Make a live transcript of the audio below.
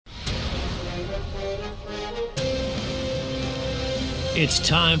It's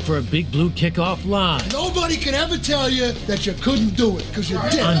time for a Big Blue Kickoff Live. Nobody can ever tell you that you couldn't do it, because you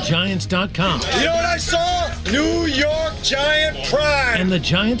did. On Giants.com. You know what I saw? New York Giant pride. And the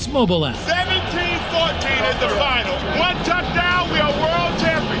Giants mobile app. 17-14 is the final. One touchdown, we are world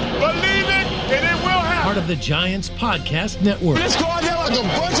champions. Believe it, and it will happen. Part of the Giants Podcast Network. Let's go out there like a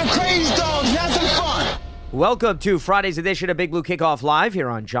bunch of crazy dogs. Have some fun. Welcome to Friday's edition of Big Blue Kickoff Live here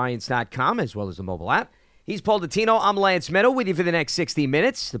on Giants.com as well as the mobile app. He's Paul Dottino. I'm Lance Meadow with you for the next 60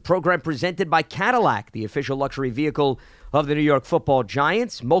 minutes. The program presented by Cadillac, the official luxury vehicle of the New York Football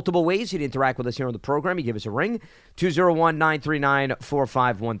Giants. Multiple ways you'd interact with us here on the program. You give us a ring,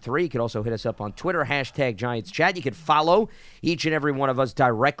 201-939-4513. You can also hit us up on Twitter, hashtag Giants Chat. You can follow each and every one of us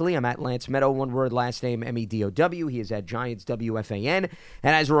directly. I'm at Lance Meadow, one word, last name M-E-D-O-W. He is at Giants WFAN.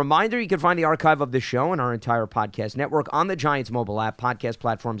 And as a reminder, you can find the archive of the show and our entire podcast network on the Giants mobile app, podcast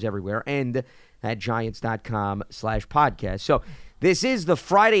platforms everywhere, and at Giants.com/podcast. So this is the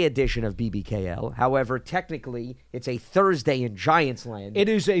Friday edition of BBKL. However, technically, it's a Thursday in Giants land. It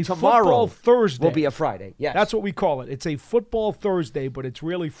is a Tomorrow football Thursday. will be a Friday, yes. That's what we call it. It's a football Thursday, but it's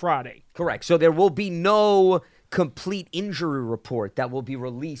really Friday. Correct. So there will be no complete injury report that will be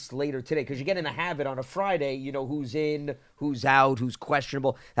released later today, because you get in the habit on a Friday, you know, who's in, who's out, who's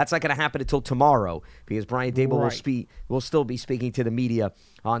questionable. That's not going to happen until tomorrow, because Brian Daboll will still be speaking to the media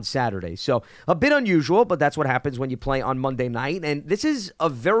on Saturday. So a bit unusual, but that's what happens when you play on Monday night. And this is a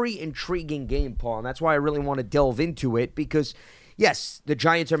very intriguing game, Paul, and that's why I really want to delve into it, because yes, the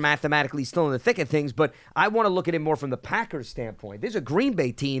Giants are mathematically still in the thick of things, but I want to look at it more from the Packers' standpoint. There's a Green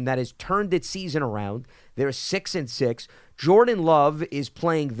Bay team that has turned its season around. They're 6-6. Jordan Love is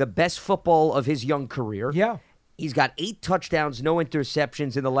playing the best football of his young career. Yeah. He's got 8 touchdowns, no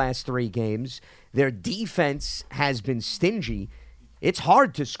interceptions in the last 3 games. Their defense has been stingy. It's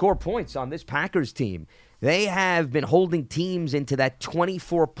hard to score points on this Packers team. They have been holding teams into that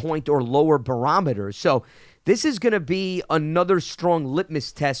 24-point or lower barometer. So this is going to be another strong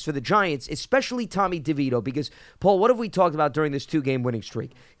litmus test for the Giants, especially Tommy DeVito, because, Paul, what have we talked about during this 2-game winning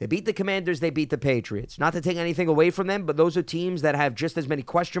streak? They beat the Commanders, they beat the Patriots. Not to take anything away from them, but those are teams that have just as many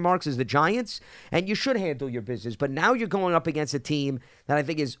question marks as the Giants, and you should handle your business. But now you're going up against a team that I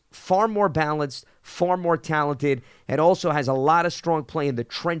think is far more balanced, far more talented, and also has a lot of strong play in the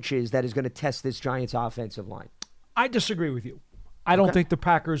trenches that is going to test this Giants offensive line. I disagree with you. I don't think the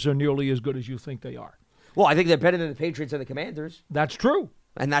Packers are nearly as good as you think they are. Well, I think they're better than the Patriots and the Commanders. That's true.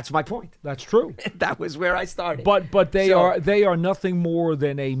 And that's my point. That's true. That was where I started. But they are nothing more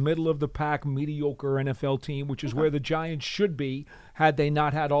than a middle-of-the-pack, mediocre NFL team, which is where the Giants should be had they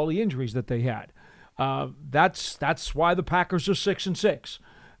not had all the injuries that they had. That's why the Packers are 6-6.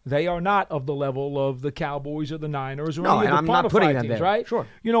 They are not of the level of the Cowboys or the Niners or any of the I'm not putting them teams, there. right? Sure.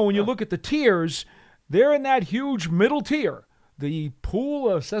 You know, when you look at the tiers, they're in that huge middle tier. The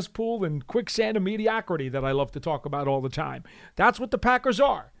pool, cesspool, and quicksand of mediocrity that I love to talk about all the time. That's what the Packers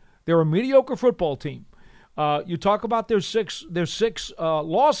are. They're a mediocre football team. You talk about their six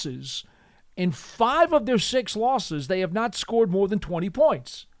losses. In 5 of their 6 losses, they have not scored more than 20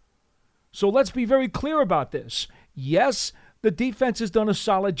 points. So let's be very clear about this. Yes, the defense has done a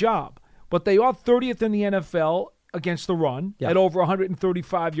solid job, but they are 30th in the NFL against the run at over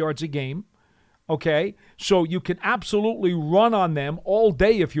 135 yards a game. Okay, so you can absolutely run on them all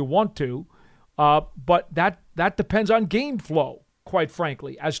day if you want to, but that depends on game flow, quite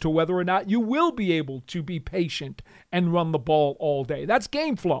frankly, as to whether or not you will be able to be patient and run the ball all day. That's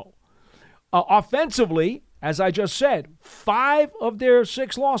game flow. Offensively, as I just said, 5 of their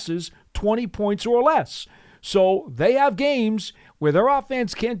 6 losses, 20 points or less. So they have games where their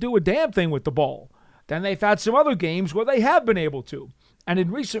offense can't do a damn thing with the ball. Then they've had some other games where they have been able to. And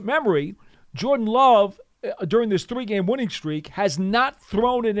in recent memory, Jordan Love, during this 3-game winning streak, has not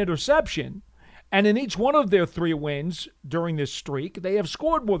thrown an interception. And in each one of their 3 wins during this streak, they have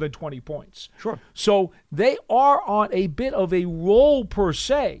scored more than 20 points. Sure. So they are on a bit of a roll per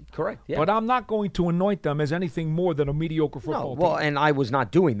se. Correct, yeah. But I'm not going to anoint them as anything more than a mediocre football team. Well, and I was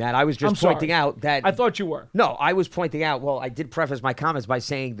not doing that. I was just pointing out that... I thought you were. No, I was pointing out, well, I did preface my comments by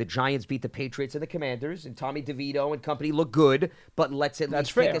saying the Giants beat the Patriots and the Commanders, and Tommy DeVito and company look good, but let's at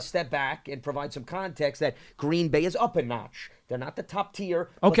least take a step back and provide some context that Green Bay is up a notch. They're not the top tier,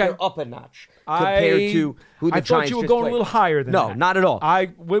 but they're up a notch compared to who the Giants just thought you were going played. a little higher than that. No, not at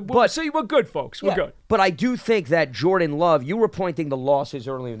all. See, we're good, folks. We're good. But I do think that Jordan Love, you were pointing the losses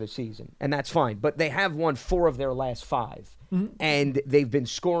earlier in the season, and that's fine. But they have won 4 of their last 5, and they've been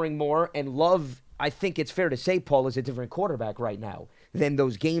scoring more. And Love, I think it's fair to say, Paul, is a different quarterback right now than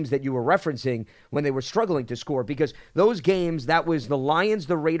those games that you were referencing when they were struggling to score. Because those games, that was the Lions,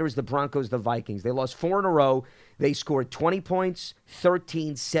 the Raiders, the Broncos, the Vikings. They lost 4 in a row. They scored 20 points,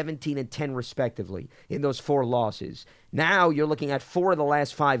 13, 17, and 10 respectively in those 4 losses. Now you're looking at 4 of the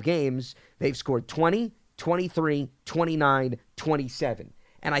last 5 games. They've scored 20, 23, 29, 27.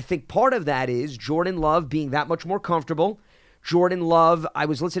 And I think part of that is Jordan Love being that much more comfortable. Jordan Love, I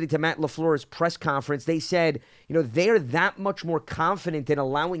was listening to Matt LaFleur's press conference. They said, they're that much more confident in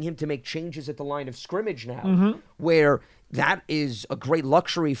allowing him to make changes at the line of scrimmage now, where that is a great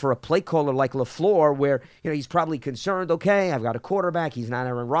luxury for a play caller like LaFleur, where, he's probably concerned, okay, I've got a quarterback. He's not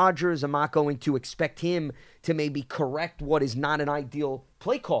Aaron Rodgers. I'm not going to expect him to maybe correct what is not an ideal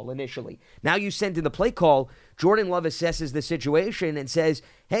play call initially. Now you send in the play call, Jordan Love assesses the situation and says,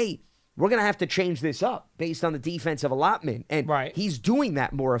 hey, we're going to have to change this up based on the defensive allotment. And he's doing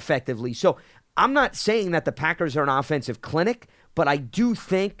that more effectively. So I'm not saying that the Packers are an offensive clinic, but I do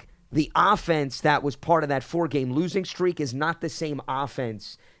think the offense that was part of that 4-game losing streak is not the same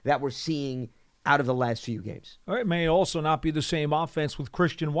offense that we're seeing out of the last few games. All right, it may also not be the same offense with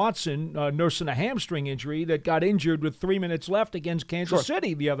Christian Watson nursing a hamstring injury that got injured with 3 minutes left against Kansas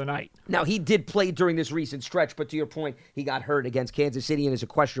City the other night. Now, he did play during this recent stretch, but to your point, he got hurt against Kansas City and is a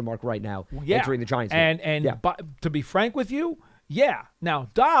question mark right now entering the Giants game. And to be frank with you, Now,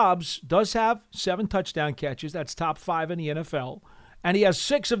 Dobbs does have 7 touchdown catches. That's top 5 in the NFL. And he has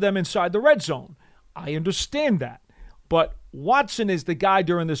 6 of them inside the red zone. I understand that. But Watson is the guy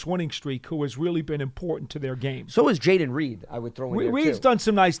during this winning streak who has really been important to their game. So is Jaden Reed, I would throw in there, Reed's too. done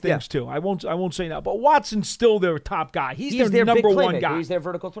some nice things, too. I won't say that. But Watson's still their top guy. He's their number big one playmaker. guy. He's their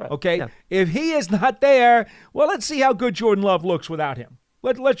vertical threat. Okay? Yeah. If he is not there, well, let's see how good Jordan Love looks without him.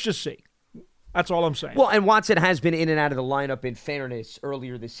 Let's just see. That's all I'm saying. Well, and Watson has been in and out of the lineup, in fairness,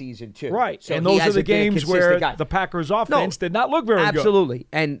 earlier this season, too. Right. So and those are the games where guy. the Packers' offense did not look very good. Absolutely.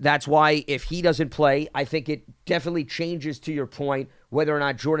 And that's why if he doesn't play, I think it definitely changes, to your point, whether or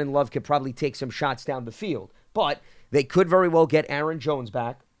not Jordan Love could probably take some shots down the field. But they could very well get Aaron Jones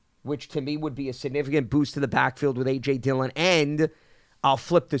back, which to me would be a significant boost to the backfield with A.J. Dillon. And I'll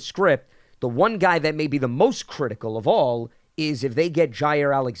flip the script. The one guy that may be the most critical of all is if they get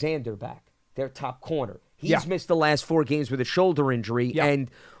Jair Alexander back, their top corner. He's missed the last 4 games with a shoulder injury. Yeah. And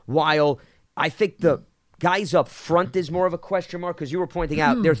while I think the guys up front is more of a question mark, because you were pointing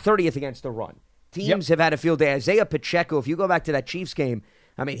out they're 30th against the run. Teams have had a field day. Isaiah Pacheco, if you go back to that Chiefs game,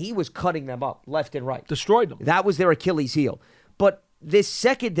 I mean, he was cutting them up left and right. Destroyed them. That was their Achilles heel. But this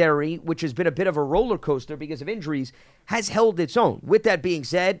secondary, which has been a bit of a roller coaster because of injuries, has held its own. With that being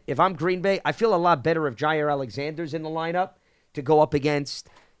said, if I'm Green Bay, I feel a lot better if Jair Alexander's in the lineup to go up against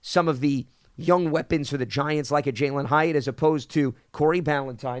some of the young weapons for the Giants like a Jalen Hyatt as opposed to Corey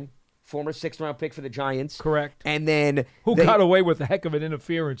Ballantyne, former 6th-round pick for the Giants. Correct. And then Who got away with a heck of an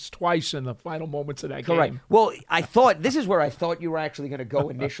interference twice in the final moments of that Correct. game. Well, this is where I thought you were actually going to go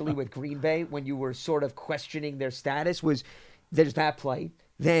initially with Green Bay when you were sort of questioning their status was there's that play.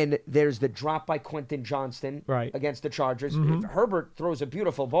 Then there's the drop by Quentin Johnston against the Chargers. If Herbert throws a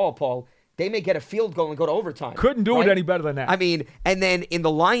beautiful ball, Paul, they may get a field goal and go to overtime. Couldn't do it any better than that. I mean, and then in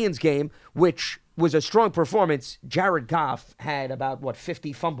the Lions game, which was a strong performance, Jared Goff had about,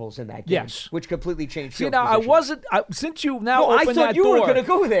 50 fumbles in that game. Yes. Which completely changed See, field now, position. since you now opened that door. I thought you were going to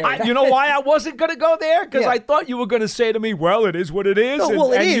go there. You know why I wasn't going to go there? Because I thought you were going to say to me, well, it is what it is.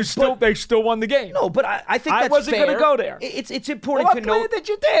 They still won the game. No, but I think that's I wasn't going to go there. It's important to know that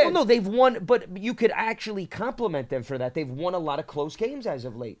you did. Well, no, they've won, but you could actually compliment them for that. They've won a lot of close games as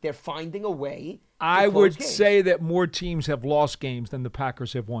of late. They're finding a way to I would games. say that more teams have lost games than the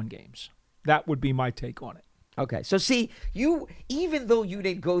Packers have won games. That would be my take on it. Okay, so see, even though you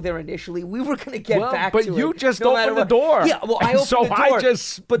didn't go there initially, we were going to get back to it. But you just opened the door. Yeah, well, I opened the door. I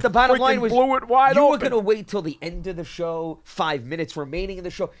just but the bottom line was blew it wide you open. were going to wait till the end of the show, 5 minutes remaining in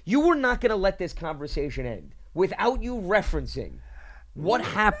the show. You were not going to let this conversation end without you referencing what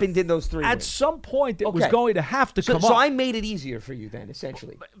happened in those 3 At wins. some point, it was going to have to come up. So I made it easier for you then,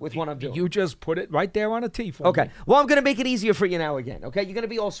 essentially, with what I'm doing. You just put it right there on a tee for me. Okay. Well, I'm going to make it easier for you now again, okay? You're going to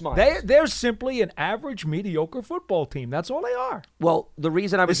be all smiles. They're simply an average, mediocre football team. That's all they are. Well, the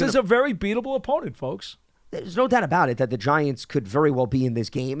reason I was This is a very beatable opponent, folks. There's no doubt about it that the Giants could very well be in this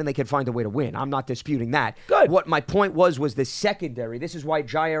game and they could find a way to win. I'm not disputing that. Good. What my point was the secondary. This is why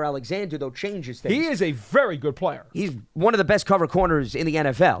Jair Alexander, though, changes things. He is a very good player. He's one of the best cover corners in the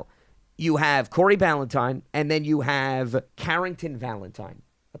NFL. You have Corey Ballantyne, and then you have Carrington Valentine.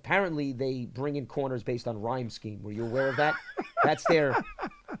 Apparently, they bring in corners based on rhyme scheme. Were you aware of that? That's their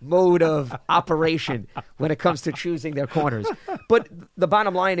mode of operation when it comes to choosing their corners. But the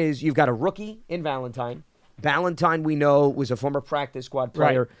bottom line is you've got a rookie in Valentine. Ballantyne, we know, was a former practice squad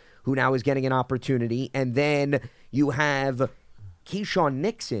player who now is getting an opportunity. And then you have Keyshawn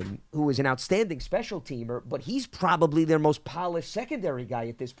Nixon, who is an outstanding special teamer, but he's probably their most polished secondary guy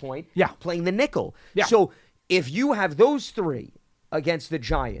at this point, playing the nickel. Yeah. So if you have those three against the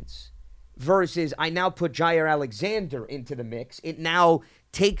Giants versus I now put Jair Alexander into the mix, it now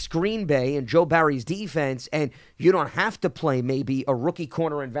takes Green Bay and Joe Barry's defense, and you don't have to play maybe a rookie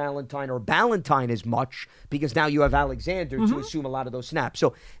corner in Valentine or Ballantyne as much because now you have Alexander to assume a lot of those snaps.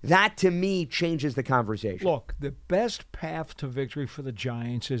 So that, to me, changes the conversation. Look, the best path to victory for the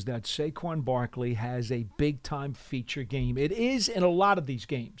Giants is that Saquon Barkley has a big-time feature game. It is in a lot of these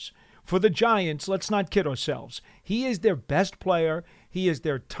games. For the Giants, let's not kid ourselves. He is their best player. He is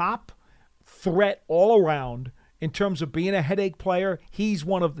their top threat all around. In terms of being a headache player, he's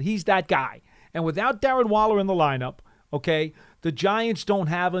that guy. And without Darren Waller in the lineup, okay, the Giants don't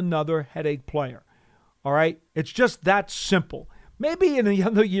have another headache player. All right? It's just that simple. Maybe in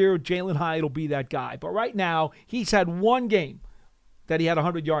another year, Jalen Hyatt will be that guy. But right now, he's had one game that he had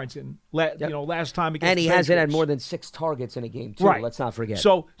 100 yards in, last time against And he the hasn't had Patriots. more than 6 targets in a game, too. Right. Let's not forget.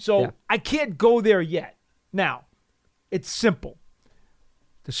 So I can't go there yet. Now, it's simple.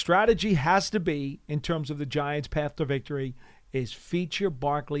 The strategy has to be, in terms of the Giants' path to victory, is feature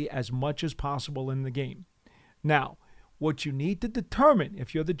Barkley as much as possible in the game. Now, what you need to determine,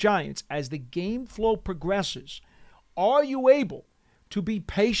 if you're the Giants, as the game flow progresses, are you able to be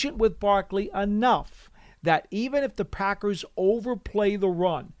patient with Barkley enough that even if the Packers overplay the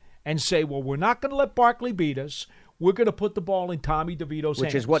run and say, well, we're not going to let Barkley beat us, we're going to put the ball in Tommy DeVito's hands.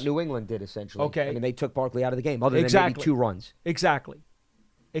 Which is what New England did, essentially. Okay. I mean, they took Barkley out of the game, other than maybe 2 runs. Exactly.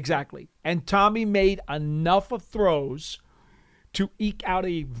 And Tommy made enough of throws to eke out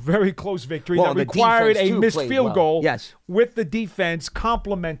a very close victory that required a missed field goal with the defense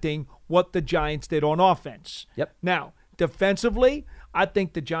complementing what the Giants did on offense. Yep. Now, defensively, I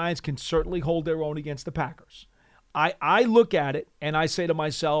think the Giants can certainly hold their own against the Packers. I look at it and I say to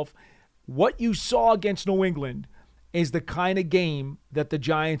myself, what you saw against New England is the kind of game that the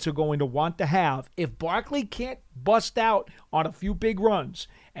Giants are going to want to have. If Barkley can't bust out on a few big runs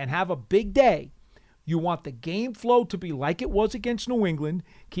and have a big day, you want the game flow to be like it was against New England,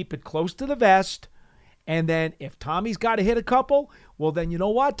 keep it close to the vest, and then if Tommy's got to hit a couple, well then you know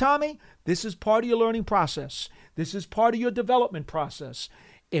what, Tommy? This is part of your learning process. This is part of your development process.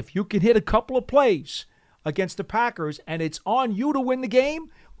 If you can hit a couple of plays against the Packers and it's on you to win the game,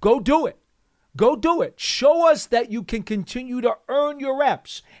 go do it. Go do it. Show us that you can continue to earn your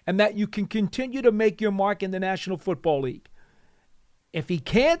reps and that you can continue to make your mark in the National Football League. If he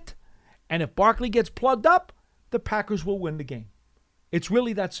can't, and if Barkley gets plugged up, the Packers will win the game. It's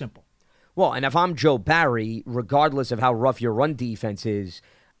really that simple. Well, and if I'm Joe Barry, regardless of how rough your run defense is,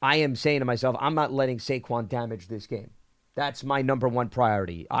 I am saying to myself, I'm not letting Saquon damage this game. That's my number one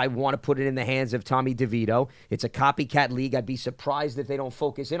priority. I want to put it in the hands of Tommy DeVito. It's a copycat league. I'd be surprised if they don't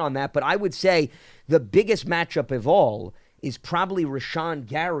focus in on that. But I would say the biggest matchup of all is probably Rashawn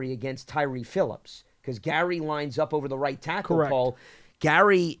Gary against Tyree Phillips, because Gary lines up over the right tackle. Correct. Paul.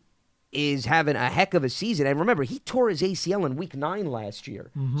 Gary is having a heck of a season. And remember, he tore his ACL in Week 9 last year.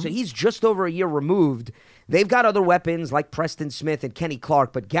 So he's just over a year removed. They've got other weapons like Preston Smith and Kenny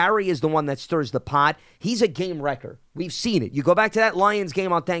Clark, but Gary is the one that stirs the pot. He's a game wrecker. We've seen it. You go back to that Lions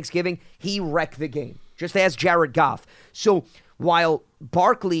game on Thanksgiving, he wrecked the game. Just ask Jared Goff. So while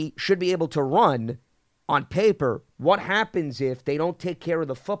Barkley should be able to run on paper, what happens if they don't take care of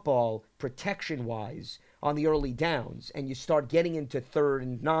the football protection-wise on the early downs, and you start getting into 3rd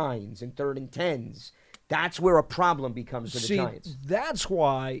and 9s and 3rd and 10s? That's where a problem becomes for the Giants. That's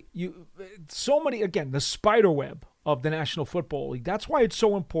why the spider web of the National Football League, that's why it's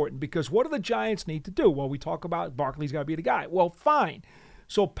so important, because what do the Giants need to do? Well, we talk about Barkley's got to be the guy. Well, fine.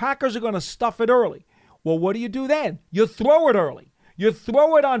 So Packers are going to stuff it early. Well, what do you do then? You throw it early. You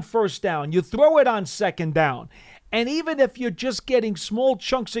throw it on 1st down. You throw it on 2nd down. And even if you're just getting small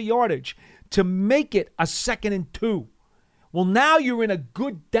chunks of yardage, to make it a 2nd and 2. Well, now you're in a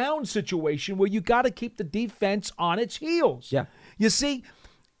good down situation where you got to keep the defense on its heels. Yeah. You see,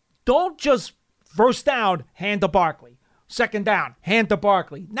 don't just 1st down, hand to Barkley. 2nd down, hand to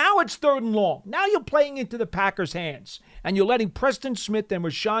Barkley. Now it's 3rd and long. Now you're playing into the Packers' hands, and you're letting Preston Smith and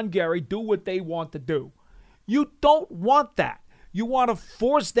Rashawn Gary do what they want to do. You don't want that. You want to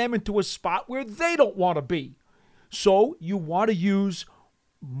force them into a spot where they don't want to be. So you want to use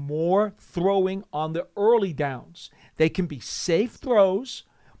more throwing on the early downs. They can be safe throws,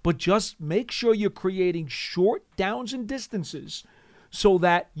 but just make sure you're creating short downs and distances so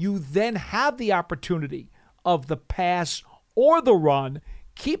that you then have the opportunity of the pass or the run,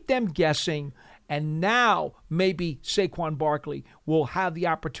 keep them guessing, And now maybe Saquon Barkley will have the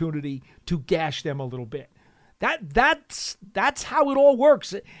opportunity to gash them a little bit. That's how it all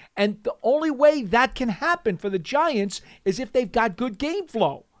works. And the only way that can happen for the Giants is if they've got good game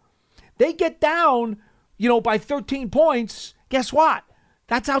flow. They get down, by 13 points, guess what?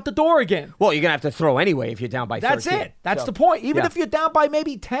 That's out the door again. Well, you're going to have to throw anyway if you're down by 13. That's it. That's the point. Even if you're down by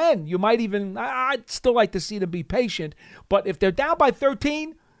maybe 10, you might even, I'd still like to see them be patient. But if they're down by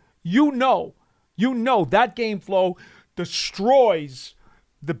 13, you know that game flow destroys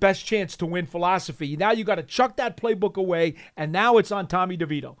the best chance to win philosophy. Now you got to chuck that playbook away, and now it's on Tommy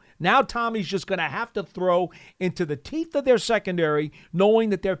DeVito. Now Tommy's just going to have to throw into the teeth of their secondary, knowing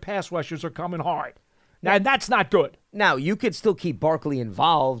that their pass rushers are coming hard. Now, and that's not good. Now, you could still keep Barkley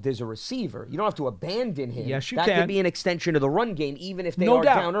involved as a receiver. You don't have to abandon him. Yes, you can. That could be an extension of the run game, even if they are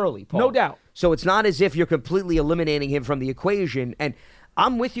down early, Paul. No doubt. So it's not as if you're completely eliminating him from the equation. And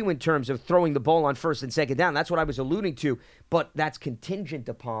I'm with you in terms of throwing the ball on first and second down. That's what I was alluding to. But that's contingent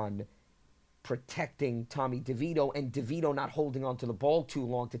upon protecting Tommy DeVito and DeVito not holding onto the ball too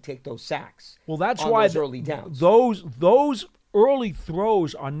long to take those sacks. Well, that's why those early downs. Those early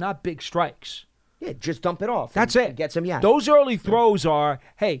throws are not big strikes. Yeah, just dump it off. That's it. And get some yards. Those early throws are,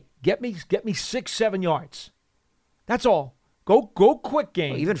 hey, get me 6-7 yards. That's all. Go quick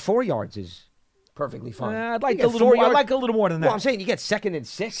game. Well, even 4 yards is perfectly fine. I'd like a little more than that. Well, I'm saying you get 2nd and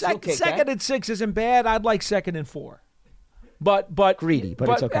 6. Second and 6 isn't bad. I'd like 2nd and 4. But greedy, but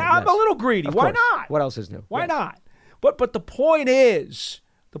it's okay. I'm a little greedy. Why not? What else is new? Why not? But the point is,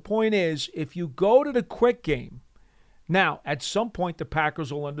 if you go to the quick game, now at some point the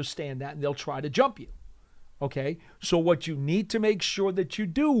Packers will understand that and they'll try to jump you. Okay? So what you need to make sure that you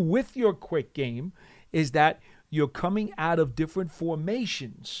do with your quick game is that you're coming out of different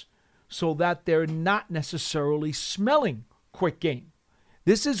formations so that they're not necessarily smelling quick game.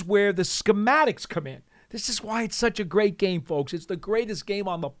 This is where the schematics come in. This is why it's such a great game, folks. It's the greatest game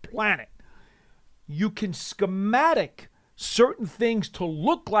on the planet. You can schematic certain things to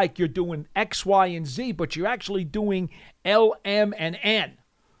look like you're doing X, Y, and Z, but you're actually doing L, M, and N.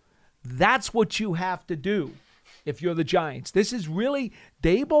 That's what you have to do if you're the Giants. This is really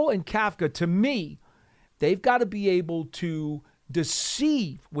Dable and Kafka, to me, they've got to be able to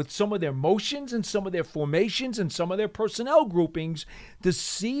deceive with some of their motions and some of their formations and some of their personnel groupings,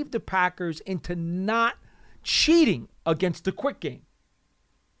 deceive the Packers into not cheating against the quick game.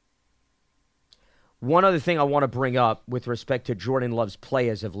 One other thing I want to bring up with respect to Jordan Love's play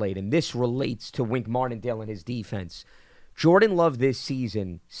as of late, and this relates to Wink Martindale and his defense. Jordan Love this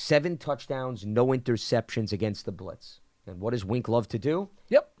season, 7 touchdowns, no interceptions against the blitz. And what does Wink love to do?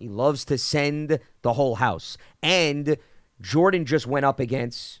 Yep. He loves to send the whole house. And Jordan just went up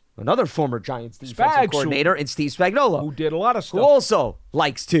against another former Giants defensive coordinator and Steve Spagnuolo, who did a lot of stuff. Who also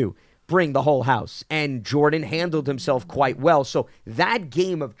likes to bring the whole house. And Jordan handled himself quite well. So that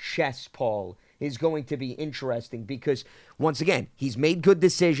game of chess, Paul, is going to be interesting because, once again, he's made good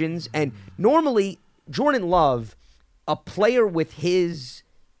decisions. And normally, Jordan Love, a player with his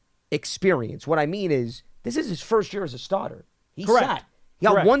experience, what I mean is, this is his first year as a starter. He sat. He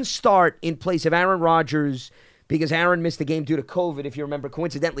got one start in place of Aaron Rodgers because Aaron missed the game due to COVID, if you remember,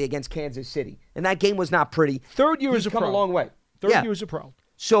 coincidentally against Kansas City. And that game was not pretty. Third year as a pro. He's come a long way. Third year as a pro.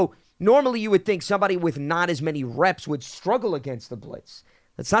 So normally you would think somebody with not as many reps would struggle against the blitz.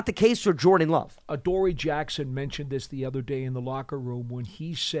 That's not the case for Jordan Love. Adoree Jackson mentioned this the other day in the locker room when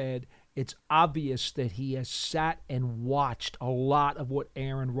he said it's obvious that he has sat and watched a lot of what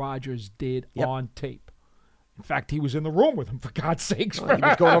Aaron Rodgers did on tape. In fact, he was in the room with him, for God's sakes. He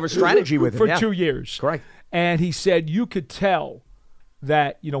was going over strategy with him. For 2 years. Correct. And he said you could tell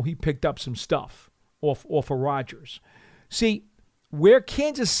that, he picked up some stuff off of Rodgers. See, where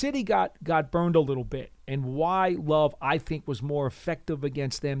Kansas City got burned a little bit and why Love, I think, was more effective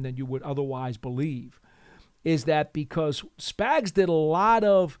against them than you would otherwise believe is that because Spags did a lot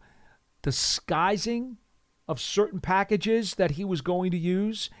of disguising of certain packages that he was going to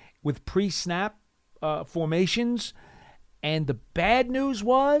use with pre-snap formations. And the bad news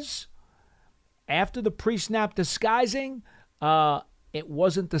was, after the pre-snap disguising, it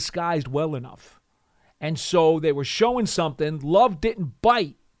wasn't disguised well enough. And so they were showing something. Love didn't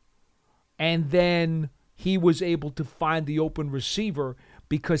bite. And then he was able to find the open receiver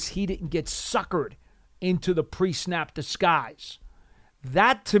because he didn't get suckered into the pre-snap disguise.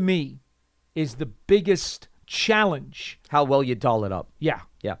 That, to me, is the biggest challenge. How well you doll it up. Yeah.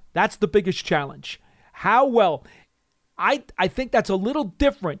 Yeah. That's the biggest challenge. How well. I think that's a little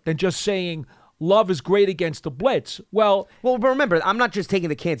different than just saying Love is great against the blitz. Well, but remember, I'm not just taking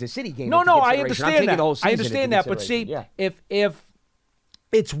the Kansas City game. No, I understand I'm taking that. The whole season I understand that. But see, if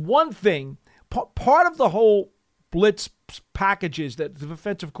it's one thing, part of the whole blitz packages that the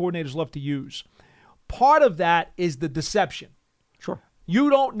defensive coordinators love to use, part of that is the deception. Sure. You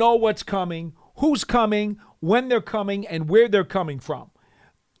don't know what's coming, who's coming, when they're coming, and where they're coming from.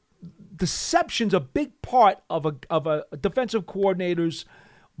 Deception's a big part of a defensive coordinator's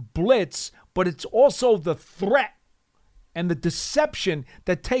blitz, but it's also the threat and the deception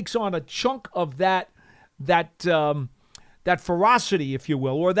that takes on a chunk of that ferocity, if you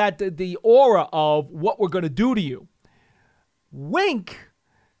will, or that the aura of what we're going to do to you. Wink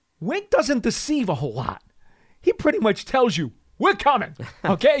doesn't deceive a whole lot. He pretty much tells you we're coming.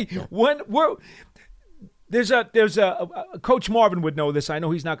 Okay, there's a Coach Marvin would know this. I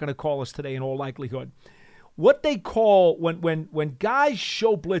know he's not going to call us today in all likelihood. What they call when guys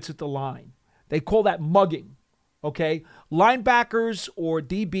show blitz at the line, they call that mugging. Okay, linebackers or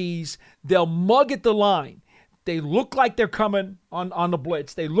DBs, they'll mug at the line. They look like they're coming on the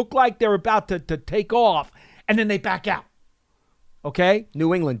blitz. They look like they're about to take off, and then they back out. Okay?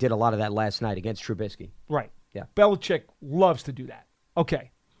 New England did a lot of that last night against Trubisky. Right. Yeah. Belichick loves to do that.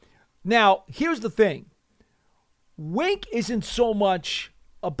 Okay. Now, here's the thing. Wink isn't so much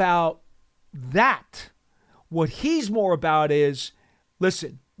about that. What he's more about is,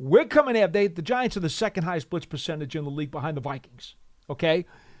 listen, we're coming after the Giants are the second highest blitz percentage in the league behind the Vikings. Okay?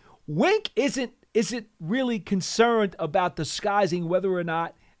 Wink isn't really concerned about disguising whether or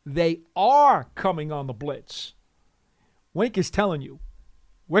not they are coming on the blitz. Wink is telling you,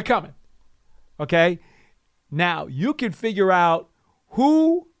 we're coming. Okay? Now, you can figure out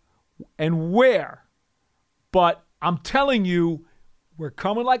who and where, but I'm telling you, we're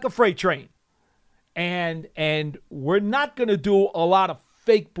coming like a freight train. And we're not going to do a lot of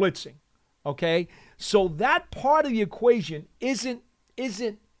fake blitzing. Okay? So that part of the equation isn't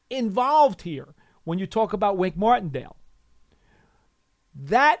involved here when you talk about Wink Martindale.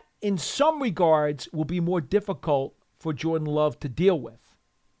 That, in some regards, will be more difficult for Jordan Love to deal with,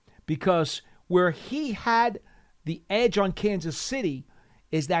 because where he had the edge on Kansas City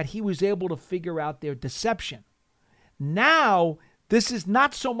is that he was able to figure out their deception. Now, this is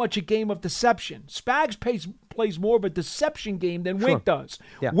not so much a game of deception. Spags plays more of a deception game than Wink does.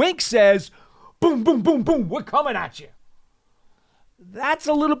 Yeah. Wink says, boom, boom, boom, boom, we're coming at you. That's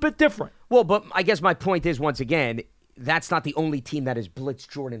a little bit different. Well, but I guess my point is, once again, that's not the only team that has blitzed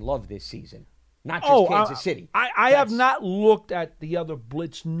Jordan Love this season. Not just Kansas City. I have not looked at the other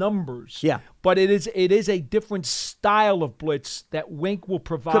blitz numbers. Yeah. But it is a different style of blitz that Wink will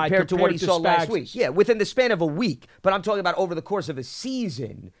provide compared to what he saw last Spags'. week. Yeah, within the span of a week. But I'm talking about over the course of a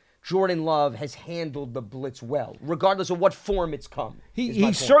season, Jordan Love has handled the blitz well, regardless of what form it's come.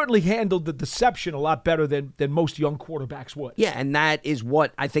 He certainly handled the deception a lot better than most young quarterbacks would. Yeah, and that is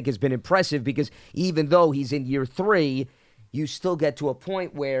what I think has been impressive, because even though he's in year 3, you still get to a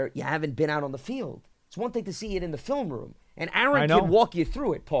point where you haven't been out on the field. It's one thing to see it in the film room. And Aaron can walk you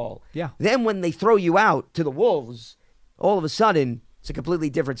through it, Paul. Yeah. Then when they throw you out to the Wolves, all of a sudden, it's a completely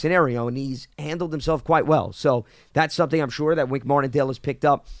different scenario, and he's handled himself quite well. So that's something I'm sure that Wink Martindale has picked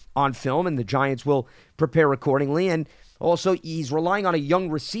up on film, and the Giants will prepare accordingly. And also, he's relying on a young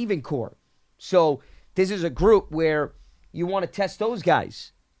receiving core. So this is a group where you want to test those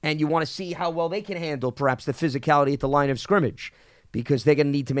guys, and you want to see how well they can handle perhaps the physicality at the line of scrimmage, because they're going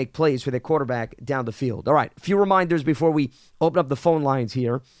to need to make plays for their quarterback down the field. All right, a few reminders before we open up the phone lines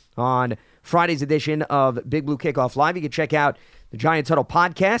here on Friday's edition of Big Blue Kickoff Live. You can check out the Giants Huddle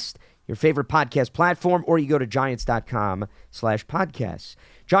podcast, your favorite podcast platform, or you go to Giants.com/podcasts.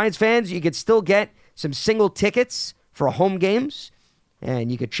 Giants fans, you can still get some single tickets for home games,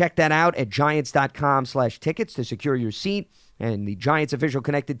 and you can check that out at Giants.com/tickets to secure your seat. And the Giants official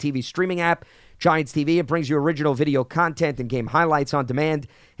connected TV streaming app, Giants TV, it brings you original video content and game highlights on demand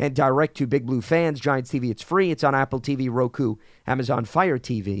and direct to Big Blue fans. Giants TV, it's free. It's on Apple TV, Roku, Amazon Fire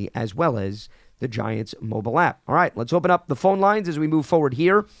TV, as well as the Giants mobile app. All right, let's open up the phone lines as we move forward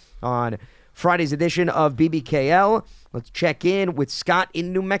here on Friday's edition of BBKL. Let's check in with Scott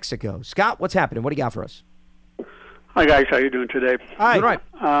in New Mexico. Scott, what's happening? What do you got for us? Hi, guys. How you doing today? Hi. Good, right.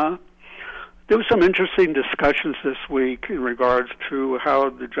 There was some interesting discussions this week in regards to how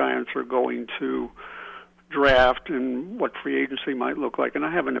the Giants are going to draft and what free agency might look like. And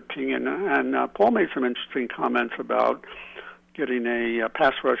I have an opinion. And Paul made some interesting comments about getting a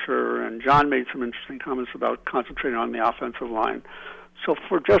pass rusher, and John made some interesting comments about concentrating on the offensive line. So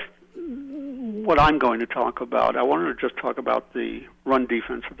for just what I'm going to talk about, I wanted to just talk about the run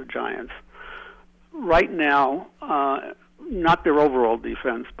defense of the Giants. Right now, not their overall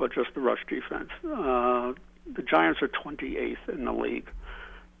defense, but just the rush defense. The Giants are 28th in the league.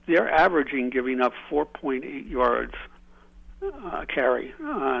 They're averaging giving up 4.8 yards carry,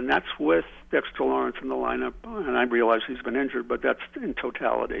 and that's with Dexter Lawrence in the lineup. And I realize he's been injured, but that's in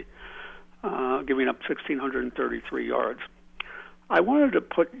totality, giving up 1,633 yards. I wanted to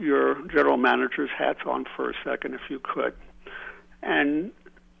put your general manager's hats on for a second, if you could. And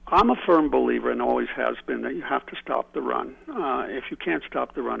I'm a firm believer, and always has been, that you have to stop the run. If you can't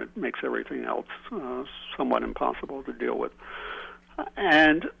stop the run, it makes everything else somewhat impossible to deal with.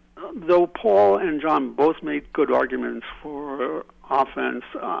 And though Paul and John both made good arguments for offense,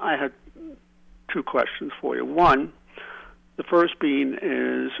 I had two questions for you. One, the first being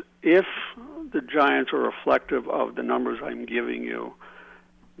is, if the Giants are reflective of the numbers I'm giving you,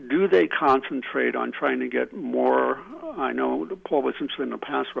 do they concentrate on trying to get more? I know Paul was interested in a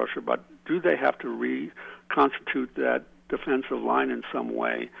pass rusher, but do they have to reconstitute that defensive line in some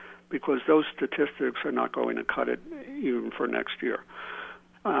way? Because those statistics are not going to cut it even for next year.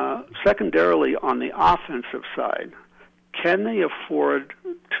 Secondarily, on the offensive side, can they afford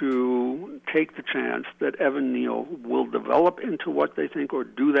to take the chance that Evan Neal will develop into what they think, or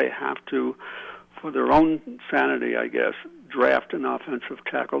do they have to, for their own sanity, I guess, draft an offensive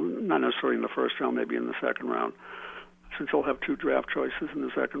tackle, not necessarily in the first round, maybe in the second round, since they'll have two draft choices in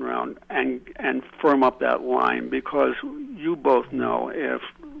the second round, and firm up that line? Because you both know, if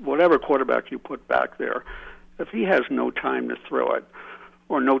whatever quarterback you put back there, if he has no time to throw it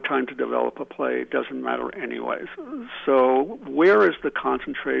or no time to develop a play, it doesn't matter anyways. So where is the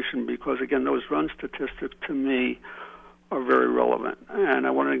concentration? Because, again, those run statistics, to me, are very relevant. And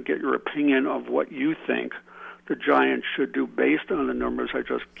I want to get your opinion of what you think the Giants should do based on the numbers I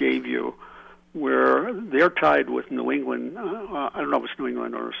just gave you, where they're tied with New England. I don't know if it's New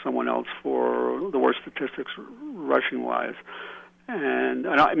England or someone else for the worst statistics rushing-wise. And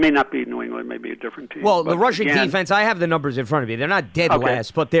it may not be New England, maybe a different team. Well, the rushing defense, I have the numbers in front of me. They're not dead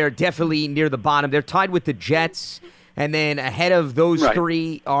last, but they're definitely near the bottom. They're tied with the Jets, and then ahead of those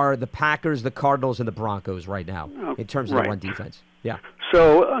three are the Packers, the Cardinals, and the Broncos right now in terms of the run defense. Yeah.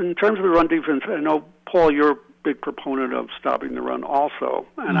 So in terms of the run defense, I know, Paul, you're a big proponent of stopping the run also,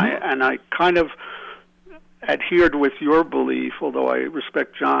 and I kind of adhered with your belief, although I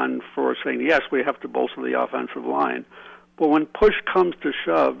respect John for saying, yes, we have to bolster the offensive line. But when push comes to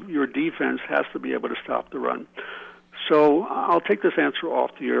shove, your defense has to be able to stop the run. So I'll take this answer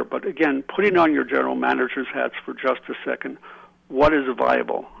off the air, but again, putting on your general manager's hats for just a second, what is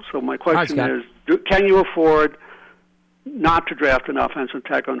viable? So my question is, can you afford not to draft an offensive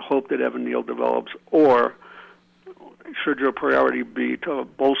tackle and hope that Evan Neal develops, or should your priority be to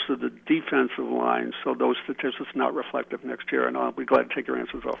bolster the defensive line so those statistics are not reflective next year? And I'll be glad to take your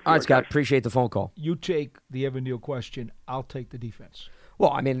answers off. All right, Scott, appreciate the phone call. You take the Evan Neal question. I'll take the defense.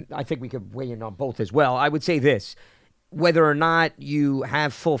 Well, I mean, I think we could weigh in on both as well. I would say this. Whether or not you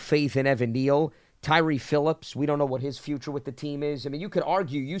have full faith in Evan Neal, Tyree Phillips, we don't know what his future with the team is. I mean, you could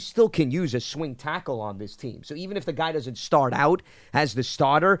argue you still can use a swing tackle on this team. So even if the guy doesn't start out as the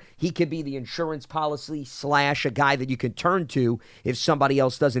starter, he could be the insurance policy / a guy that you can turn to if somebody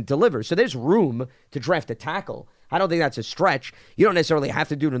else doesn't deliver. So there's room to draft a tackle. I don't think that's a stretch. You don't necessarily have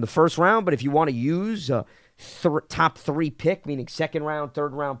to do it in the first round, but if you want to use a top 3 pick, meaning second round,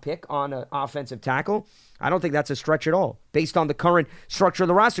 third round pick on an offensive tackle, I don't think that's a stretch at all based on the current structure of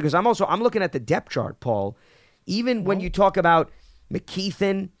the roster. Because I'm looking at the depth chart, Paul. Even when you talk about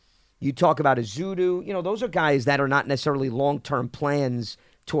McKeithen, you talk about Azudu, those are guys that are not necessarily long-term plans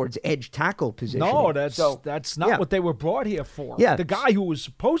towards edge tackle position. No, that's not what they were brought here for. Yeah. The guy who was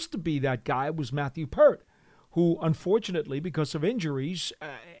supposed to be that guy was Matthew Pert, who, unfortunately, because of injuries,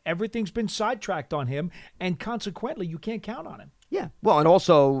 everything's been sidetracked on him, and consequently, you can't count on him. Yeah. Well,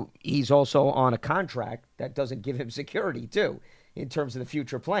 and he's also on a contract that doesn't give him security, too, in terms of the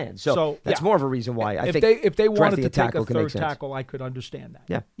future plans. So that's more of a reason why I think if they wanted to take tackle a third tackle, I could understand that.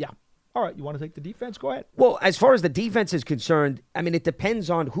 Yeah. Yeah. All right, you want to take the defense? Go ahead. Well, as far as the defense is concerned, I mean, it depends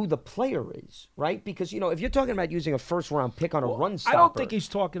on who the player is, right? Because, if you're talking about using a first-round pick on a run stopper. I don't think he's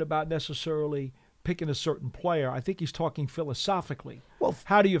talking about necessarily picking a certain player. I think he's talking philosophically. Well,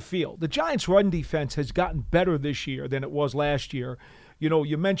 how do you feel? The Giants' run defense has gotten better this year than it was last year.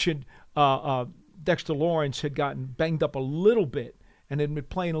 You mentioned Dexter Lawrence had gotten banged up a little bit and had been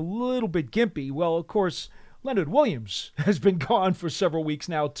playing a little bit gimpy. Well, of course, Leonard Williams has been gone for several weeks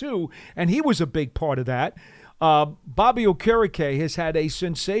now, too, and he was a big part of that. Bobby Okereke has had a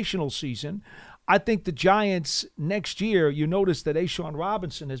sensational season. I think the Giants next year, you notice that Ashawn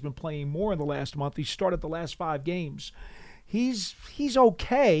Robinson has been playing more in the last month. He started the last 5 games. He's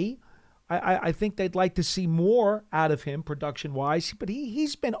okay. I think they'd like to see more out of him production-wise, but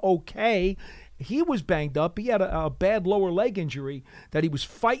he's been okay. he was banged up. He had a bad lower leg injury that he was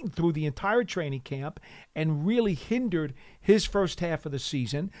fighting through the entire training camp and really hindered his first half of the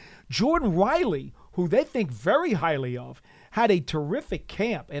season. Jordan Riley, who they think very highly of, had a terrific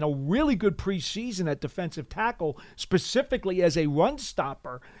camp and a really good preseason at defensive tackle, specifically as a run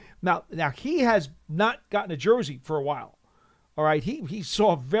stopper. Now he has not gotten a jersey for a while. All right, he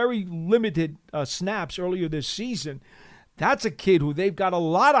saw very limited snaps earlier this season. That's a kid who they've got a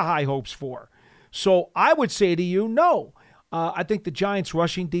lot of high hopes for. So I would say to you, no. I think the Giants'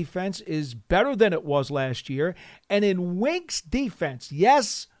 rushing defense is better than it was last year. And in Wink's defense,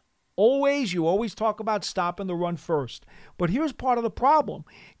 yes, you always talk about stopping the run first. But here's part of the problem.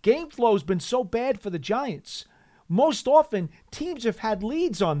 Game flow has been so bad for the Giants. Most often, teams have had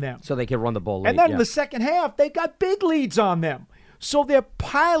leads on them. So they can run the ball late. And then in the second half, they got big leads on them. So they're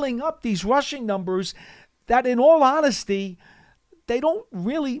piling up these rushing numbers that, in all honesty, they don't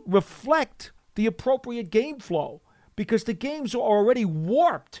really reflect the appropriate game flow because the games are already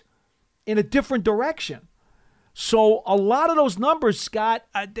warped in a different direction. So a lot of those numbers, Scott,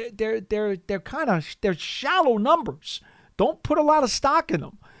 they're shallow numbers. Don't put a lot of stock in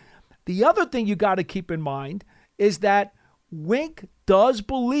them. The other thing you got to keep in mind is that Wink does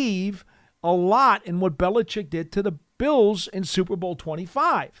believe a lot in what Belichick did to the Bills in Super Bowl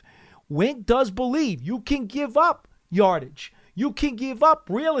 25. Wink does believe you can give up yardage. You can give up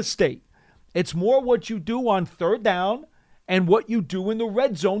real estate. It's more what you do on third down and what you do in the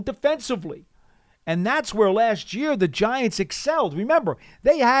red zone defensively. And that's where last year the Giants excelled. Remember,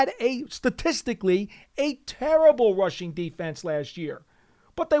 they had statistically a terrible rushing defense last year.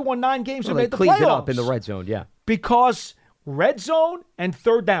 But they won 9 games and made the playoffs. They cleaned it up in the red zone, yeah. Because red zone and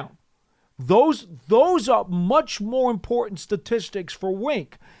third down, those are much more important statistics for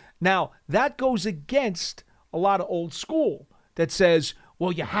Wink. Now, that goes against a lot of old school that says,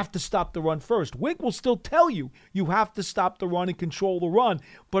 well, you have to stop the run first. Wink will still tell you have to stop the run and control the run.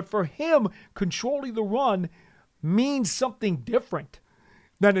 But for him, controlling the run means something different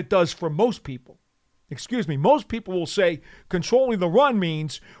than it does for most people. Most people will say controlling the run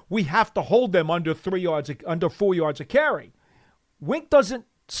means we have to hold them under 4 yards a carry. Wink doesn't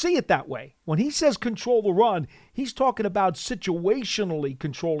see it that way. When he says control the run, he's talking about situationally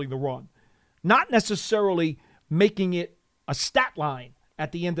controlling the run, not necessarily making it a stat line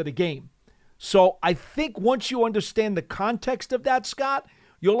at the end of the game. So I think once you understand the context of that, Scott,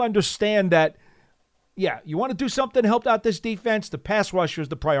 you'll understand that, yeah, you want to do something to help out this defense, the pass rusher is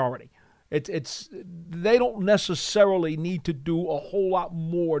the priority. They don't necessarily need to do a whole lot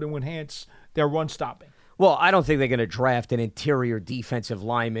more to enhance their run stopping. Well, I don't think they're going to draft an interior defensive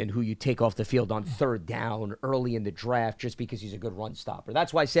lineman who you take off the field on third down early in the draft just because he's a good run stopper.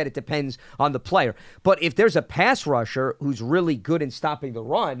 That's why I said it depends on the player. But if there's a pass rusher who's really good in stopping the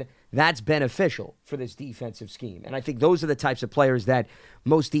run, that's beneficial for this defensive scheme. And I think those are the types of players that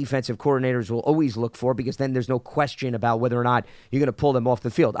most defensive coordinators will always look for because then there's no question about whether or not you're going to pull them off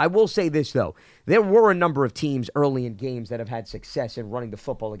the field. I will say this, though. There were a number of teams early in games that have had success in running the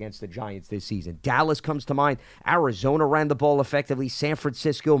football against the Giants this season. Dallas comes to mind. Arizona ran the ball effectively. San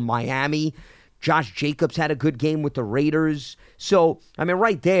Francisco, Miami. Josh Jacobs had a good game with the Raiders. So, I mean,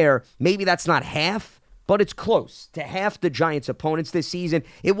 right there, maybe that's not half, but it's close to half the Giants' opponents this season.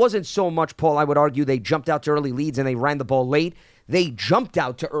 It wasn't so much, Paul, I would argue, they jumped out to early leads and they ran the ball late. They jumped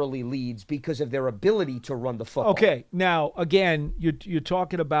out to early leads because of their ability to run the football. Okay, now, again, you're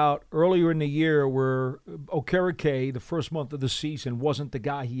talking about earlier in the year where Okereke, the first month of the season, wasn't the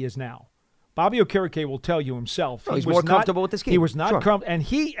guy he is now. Bobby Okereke will tell you himself. He's more comfortable with this game. He was not comfortable, and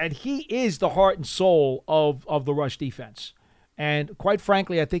he is the heart and soul of the rush defense. And quite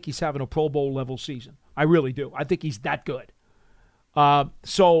frankly, I think he's having a Pro Bowl level season. I really do. I think he's that good.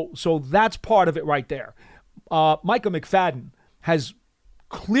 So that's part of it right there. Micah McFadden has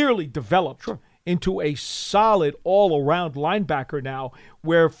clearly developed into a solid all-around linebacker now,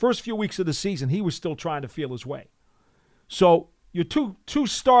 where first few weeks of the season he was still trying to feel his way. So your two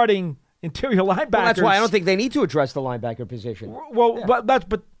starting interior linebackers. Well, that's why I don't think they need to address the linebacker position. Well, yeah.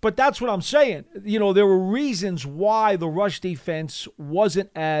 but that's what I'm saying. You know, there were reasons why the rush defense wasn't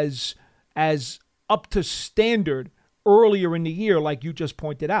as up to standard earlier in the year, like you just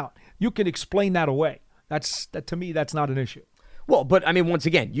pointed out. You can explain that away. That to me, that's not an issue. Well, but, I mean, once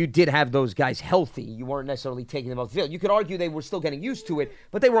again, you did have those guys healthy. You weren't necessarily taking them off the field. You could argue they were still getting used to it,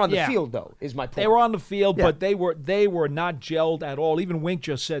 but they were on the field, though, is my point. They were on the field, but they were not gelled at all. Even Wink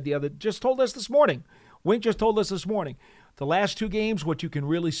just told us this morning. The last 2 games, what you can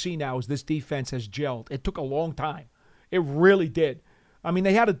really see now is this defense has gelled. It took a long time. It really did. I mean,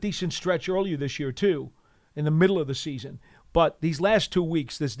 they had a decent stretch earlier this year, too, in the middle of the season. But these last 2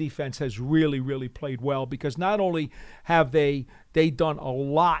 weeks, this defense has really, really played well because not only have they done a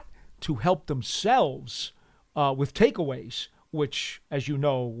lot to help themselves with takeaways, which, as you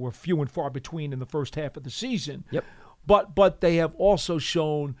know, were few and far between in the first half of the season. Yep. But they have also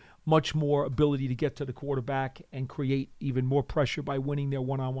shown much more ability to get to the quarterback and create even more pressure by winning their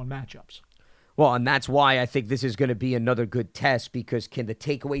one-on-one matchups. Well, and that's why I think this is going to be another good test, because can the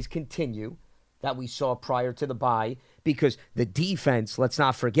takeaways continue that we saw prior to the bye? Because the defense, let's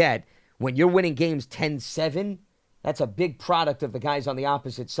not forget, when you're winning games 10-7, that's a big product of the guys on the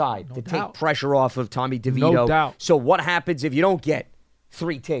opposite side to take pressure off of Tommy DeVito. No doubt. So what happens if you don't get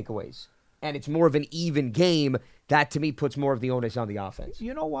 3 takeaways and it's more of an even game? That, to me, puts more of the onus on the offense.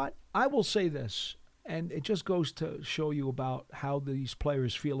 You know what? I will say this, and it just goes to show you about how these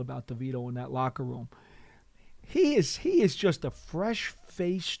players feel about DeVito in that locker room. He is just a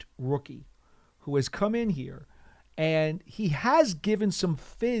fresh-faced rookie who has come in here, and he has given some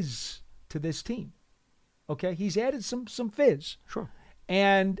fizz to this team. Okay? He's added some fizz. Sure.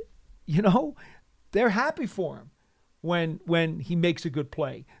 And, you know, they're happy for him when he makes a good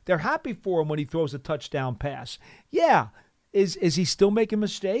play. They're happy for him when he throws a touchdown pass. Yeah, is he still making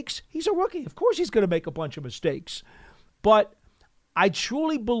mistakes? He's a rookie. Of course he's going to make a bunch of mistakes. But I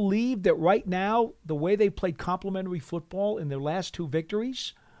truly believe that right now, the way they played complementary football in their last 2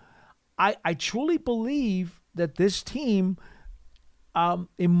 victories, I truly believe that this team,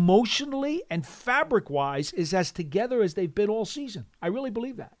 emotionally and fabric-wise, is as together as they've been all season. I really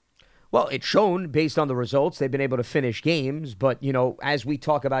believe that. Well, it's shown based on the results. They've been able to finish games. But, you know, as we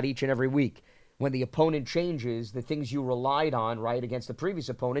talk about each and every week, when the opponent changes, the things you relied on, right, against the previous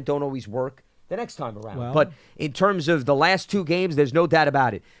opponent don't always work the next time around. Well, but in terms of the last 2 games, there's no doubt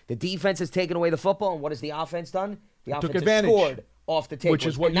about it. The defense has taken away the football, and what has the offense done? The offense has scored off the takeaways. Which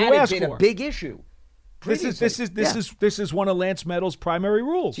is what and you that asked has been for. a big issue. This is one of Lance Meadows' primary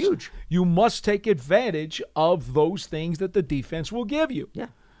rules. It's huge. You must take advantage of those things that the defense will give you. Yeah.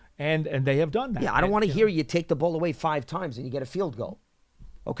 And they have done that. Yeah, I don't want to hear you take the ball away 5 times and you get a field goal.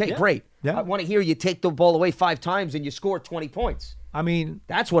 Okay, Yeah. great. Yeah. I want to hear you take the ball away 5 times and you score 20 points. I mean,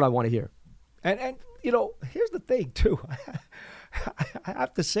 That's what I want to hear. and you know, here's the thing too. I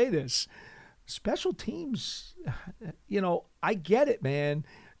have to say this. Special teams, you know, I get it, man.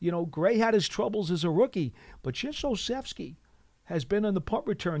 You know, Gray had his troubles as a rookie, but Chisosevsky has been in the punt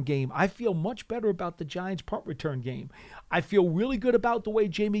return game. I feel much better about the Giants' punt return game. I feel really good about the way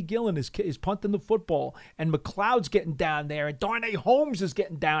Jamie Gillen is punting the football, and McLeod's getting down there, and Darnay Holmes is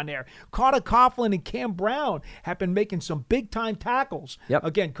getting down there. Carter Coughlin and Cam Brown have been making some big-time tackles. Yep.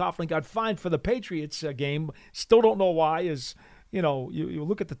 Again, Coughlin got fined for the Patriots game. Still don't know why. You know, you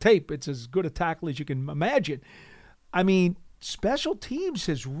look at the tape, it's as good a tackle as you can imagine. I mean, special teams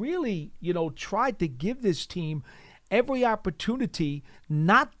has really, you know, tried to give this team every opportunity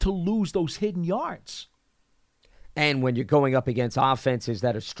not to lose those hidden yards. And when you're going up against offenses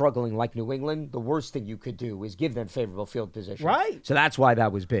that are struggling like New England, the worst thing you could do is give them favorable field position. Right. So that's why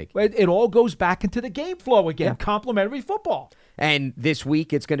that was big. It all goes back into the game flow again, Yeah. complementary football. And this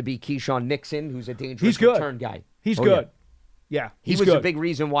week it's going to be Keyshawn Nixon, who's a dangerous He's good. return guy. He's Oh, good. Yeah. Yeah, He he's was good. a big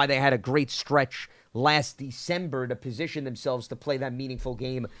reason why they had a great stretch last December to position themselves to play that meaningful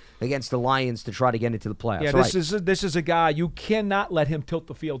game against the Lions to try to get into the playoffs. Yeah, this is a guy, you cannot let him tilt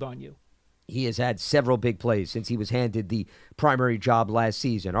the field on you. He has had several big plays since he was handed the primary job last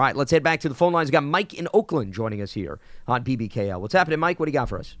season. All right, let's head back to the phone lines. We've got Mike in Oakland joining us here on BBKL. What's happening, Mike? What do you got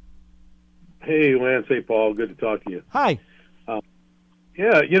for us? Hey, Lance. Hey, Paul. Good to talk to you. Hi.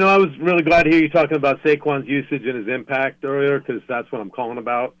 Yeah, you know, I was really glad to hear you talking about Saquon's usage and his impact earlier, because that's what I'm calling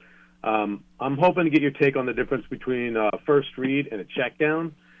about. I'm hoping to get your take on the difference between first read and a check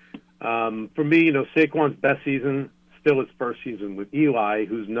down. For me, you know, Saquon's best season, still his first season with Eli,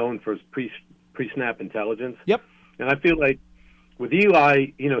 who's known for his pre-snap intelligence. Yep. And I feel like with Eli,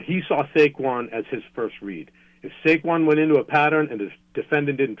 you know, he saw Saquon as his first read. If Saquon went into a pattern and the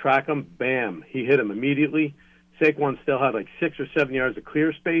defendant didn't track him, bam, he hit him immediately. Saquon still had like 6 or 7 yards of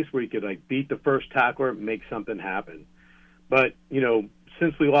clear space where he could like beat the first tackler, make something happen. But, you know,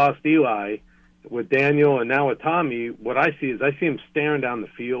 since we lost Eli with Daniel and now with Tommy, what I see him staring down the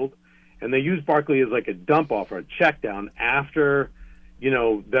field, and they use Barkley as like a dump off or a check down after, you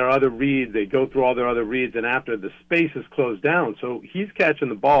know, their other reads. They go through all their other reads, and after the space is closed down. So he's catching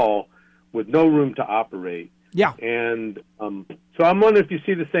the ball with no room to operate. Yeah. And so I'm wondering if you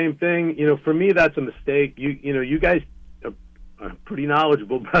see the same thing. You know, for me, that's a mistake. You know, you guys are pretty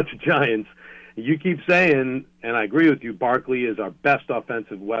knowledgeable about the Giants. You keep saying, and I agree with you, Barkley is our best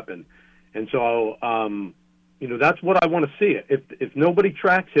offensive weapon. And so, you know, that's what I want to see. If nobody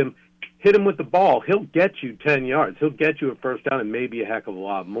tracks him, hit him with the ball. He'll get you 10 yards. He'll get you a first down and maybe a heck of a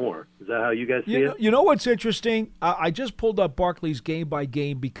lot more. Is that how you guys see it? You know what's interesting? I just pulled up Barkley's game by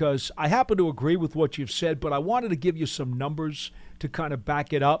game because I happen to agree with what you've said, but I wanted to give you some numbers to kind of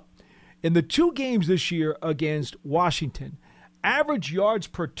back it up. In the 2 games this year against Washington, average yards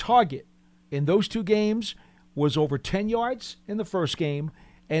per target in those 2 games was over 10 yards in the first game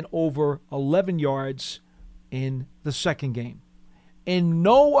and over 11 yards in the second game. In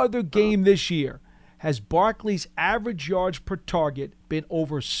no other game this year has Barkley's average yards per target been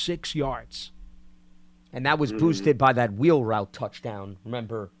over 6 yards. And that was boosted by that wheel route touchdown,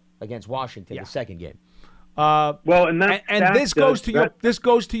 remember, against Washington, the second game. This goes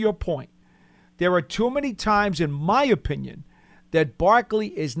to your point. There are too many times, in my opinion, that Barkley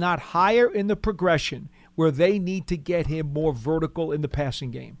is not higher in the progression where they need to get him more vertical in the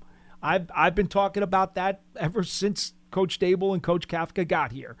passing game. I've been talking about that ever since Coach Dable and Coach Kafka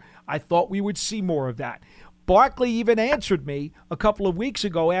got here. I thought we would see more of that. Barkley even answered me a couple of weeks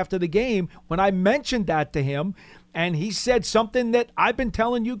ago after the game when I mentioned that to him, and he said something that I've been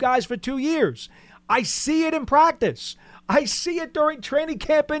telling you guys for 2 years. I see it in practice. I see it during training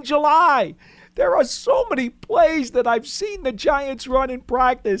camp in July. There are so many plays that I've seen the Giants run in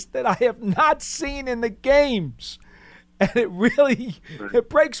practice that I have not seen in the games. And it really it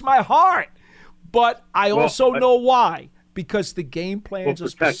breaks my heart. But I also know why. Because the game plans are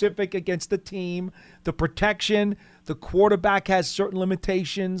specific against the team, the protection, the quarterback has certain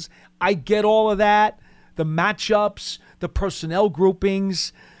limitations. I get all of that. The matchups, the personnel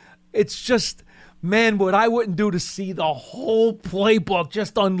groupings. It's just, man, what I wouldn't do to see the whole playbook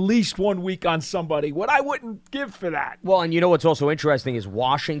just unleashed 1 week on somebody. What I wouldn't give for that. Well, and you know what's also interesting is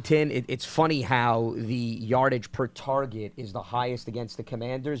Washington. It's funny how the yardage per target is the highest against the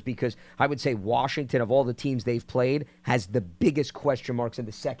Commanders because I would say Washington, of all the teams they've played, has the biggest question marks in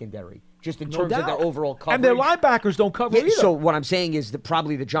the secondary. Just in terms of their overall coverage. And their linebackers don't cover either. So what I'm saying is that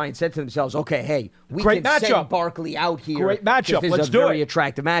probably the Giants said to themselves, okay, hey, we can send Barkley out here. Great matchup. This Let's is a do very it.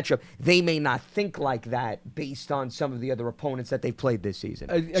 attractive matchup. They may not think like that based on some of the other opponents that they've played this season.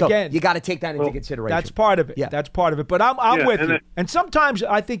 Again, you got to take that into consideration. That's part of it. Yeah. That's part of it. But I'm with you. And sometimes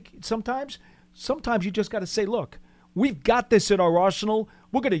I think sometimes you just got to say, look, we've got this in our arsenal.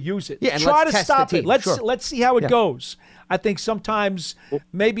 We're going to use it. Yeah, and try let's to test stop the it. team. Let's see how it goes. I think sometimes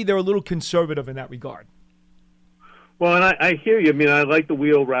maybe they're a little conservative in that regard. Well, and I hear you. I mean, I like the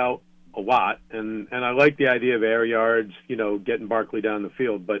wheel route a lot, and I like the idea of air yards, getting Barkley down the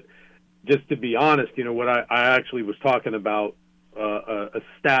field. But just to be honest, what I actually was talking about, a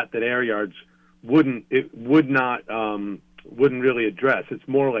stat that air yards wouldn't really address. It's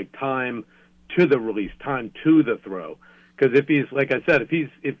more like time to the release, time to the throw. Because if he's, like I said,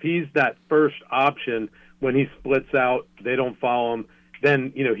 if he's that first option when he splits out, they don't follow him,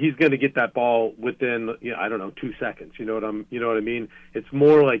 then he's going to get that ball within 2 seconds. You know what I mean? It's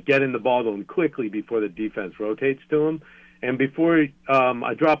more like getting the ball to him quickly before the defense rotates to him. And before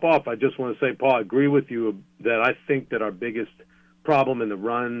I drop off, I just want to say, Paul, I agree with you that I think that our biggest problem in the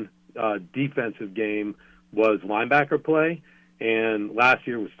run defensive game was linebacker play. And last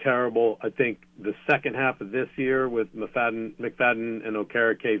year was terrible. I think the second half of this year with McFadden and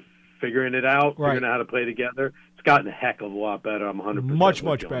Okereke figuring it out, figuring out how to play together, it's gotten a heck of a lot better. I'm 100%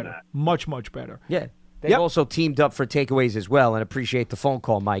 much better. Much better. Yeah. They've also teamed up for takeaways as well, and appreciate the phone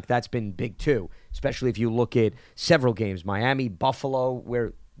call, Mike. That's been big too, especially if you look at several games, Miami, Buffalo,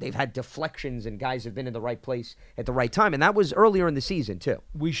 where they've had deflections and guys have been in the right place at the right time, and that was earlier in the season too.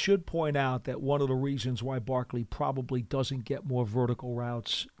 We should point out that one of the reasons why Barkley probably doesn't get more vertical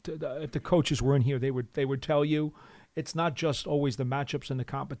routes, if the coaches were in here, they would tell you, it's not just always the matchups and the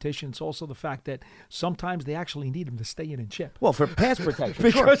competition. It's also the fact that sometimes they actually need him to stay in and chip. Well, for pass protection.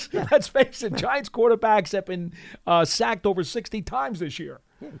 Because, let's face it, Giants quarterbacks have been sacked over 60 times this year.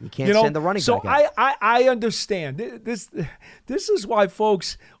 Yeah, you can't send the running back out. So I understand. This is why,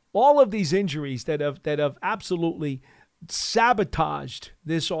 folks, all of these injuries that have absolutely sabotaged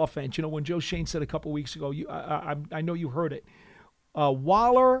this offense. When Joe Shane said a couple weeks ago, I know you heard it.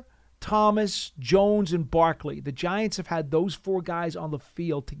 Waller, Thomas, Jones, and Barkley. The Giants have had those 4 guys on the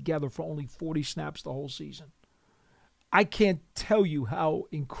field together for only 40 snaps the whole season. I can't tell you how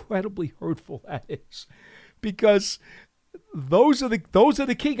incredibly hurtful that is, because those are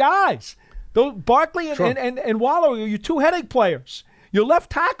the key guys. Those Barkley and Waller are your 2 headache players. Your left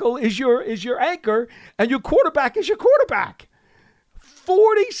tackle is your anchor, and your quarterback is your quarterback.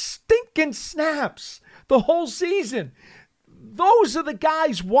 40 stinking snaps the whole season. Those are the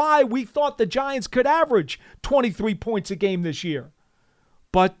guys why we thought the Giants could average 23 points a game this year.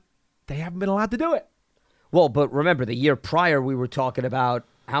 But they haven't been allowed to do it. Well, but remember, the year prior we were talking about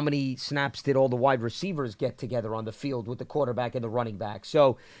how many snaps did all the wide receivers get together on the field with the quarterback and the running back?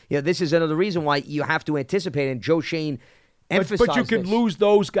 So, this is another reason why you have to anticipate, and Joe Shane emphasized But you can lose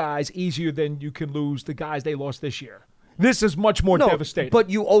those guys easier than you can lose the guys they lost this year. This is much more devastating. But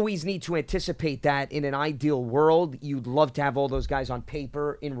you always need to anticipate that in an ideal world. You'd love to have all those guys on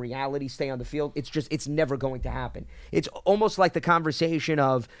paper. In reality, stay on the field. It's never going to happen. It's almost like the conversation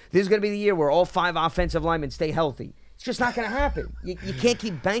of, this is going to be the year where all 5 offensive linemen stay healthy. It's just not going to happen. You can't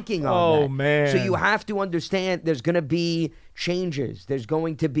keep banking on that. Man. So you have to understand there's going to be changes. There's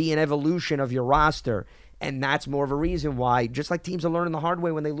going to be an evolution of your roster. And that's more of a reason why, just like teams are learning the hard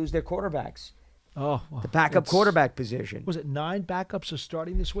way when they lose their quarterbacks. The backup quarterback position. Was it 9 backups are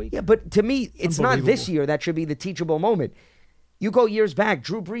starting this week? Yeah, but to me, it's not this year that should be the teachable moment. You go years back,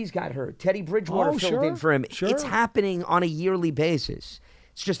 Drew Brees got hurt. Teddy Bridgewater filled in for him. Sure. It's happening on a yearly basis.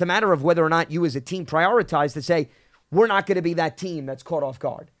 It's just a matter of whether or not you as a team prioritize to say, we're not going to be that team that's caught off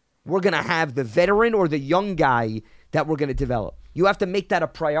guard. We're going to have the veteran or the young guy that we're going to develop. You have to make that a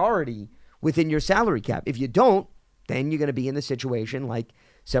priority within your salary cap. If you don't, then you're going to be in the situation like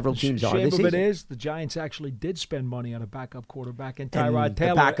several teams are this Shame of season. it is, the Giants actually did spend money on a backup quarterback in Tyrod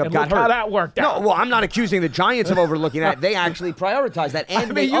Taylor. The backup and got look hurt. how that worked out. No, well, I'm not accusing the Giants of overlooking that. They actually prioritized that,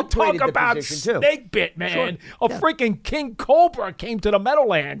 and they you upgraded talk about the position too. snake bit, man. Freaking King Cobra came to the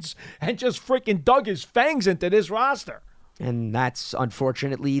Meadowlands and just freaking dug his fangs into this roster. And that's,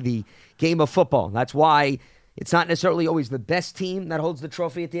 unfortunately, the game of football. That's why it's not necessarily always the best team that holds the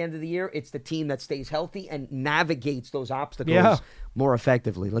trophy at the end of the year. It's the team that stays healthy and navigates those obstacles more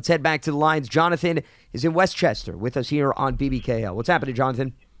effectively. Let's head back to the lines. Jonathan is in Westchester with us here on BBKL. What's happening,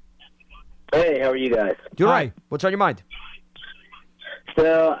 Jonathan? Hey, how are you guys? Doing all right. What's on your mind?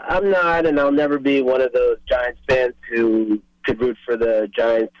 So I'm not, and I'll never be one of those Giants fans who could root for the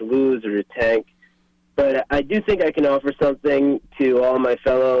Giants to lose or to tank. But I do think I can offer something to all my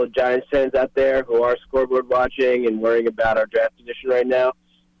fellow Giants fans out there who are scoreboard watching and worrying about our draft position right now.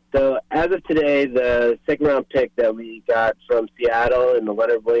 So as of today, the second-round pick that we got from Seattle in the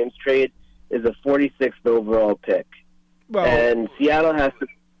Leonard Williams trade is a 46th overall pick. Well, and Seattle has to...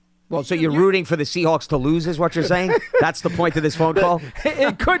 Well, so you're rooting for the Seahawks to lose is what you're saying? That's the point of this phone call?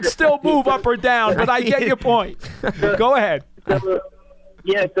 It could still move up or down, but I get your point. Go ahead. So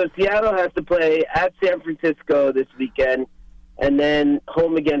Seattle has to play at San Francisco this weekend and then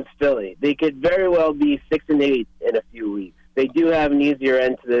home against Philly. They could very well be 6-8 in a few weeks. They do have an easier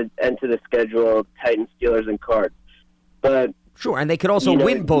end to the schedule, Titans, Steelers, and Cards. But sure, and they could also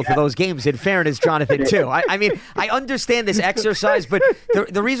win both of those games, in fairness, Jonathan, too. I mean, I understand this exercise, but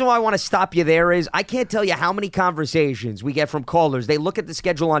the reason why I want to stop you there is I can't tell you how many conversations we get from callers. They look at the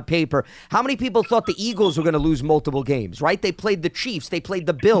schedule on paper. How many people thought the Eagles were going to lose multiple games, right? They played the Chiefs. They played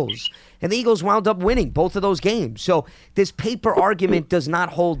the Bills. And the Eagles wound up winning both of those games. So this paper argument does not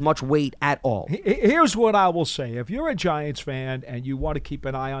hold much weight at all. Here's what I will say. If you're a Giants fan and you want to keep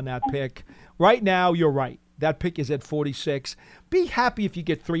an eye on that pick, right now you're right. That pick is at 46. Be happy if you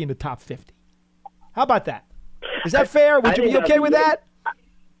get 3 in the top 50. How about that? Is that fair? Would you be okay with that?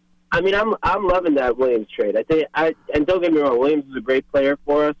 I mean, I'm loving that Williams trade. And don't get me wrong, Williams is a great player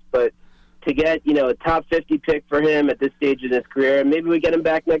for us, but to get a top 50 pick for him at this stage in his career, and maybe we get him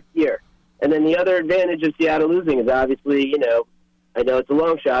back next year. And then the other advantage of Seattle losing is obviously, I know it's a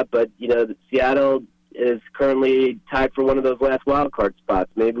long shot, but Seattle is currently tied for one of those last wild card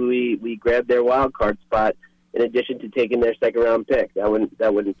spots. Maybe we grab their wild card spot in addition to taking their second round pick. That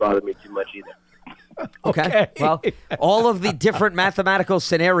wouldn't bother me too much either. Okay. Well, all of the different mathematical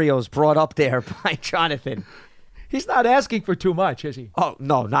scenarios brought up there by Jonathan. He's not asking for too much, is he? Oh,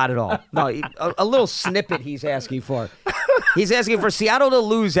 no, not at all. No, a little snippet he's asking for. He's asking for Seattle to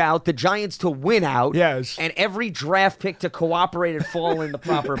lose out, the Giants to win out, yes, and every draft pick to cooperate and fall in the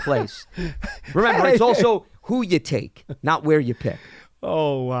proper place. Remember, it's also who you take, not where you pick.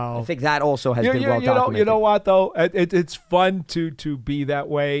 Oh, wow. I think that also has been well documented. You know what, though? It's fun to be that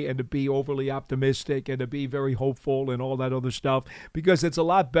way and to be overly optimistic and to be very hopeful and all that other stuff because it's a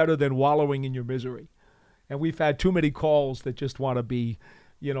lot better than wallowing in your misery. And we've had too many calls that just want to be,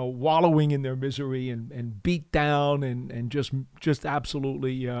 wallowing in their misery and beat down and just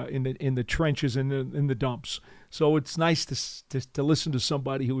absolutely in the trenches and in the dumps. So it's nice to listen to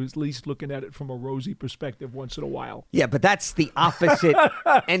somebody who is at least looking at it from a rosy perspective once in a while. Yeah, but that's the opposite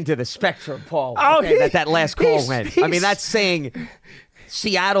end of the spectrum, Paul. Oh, okay, that last call went. I mean, that's saying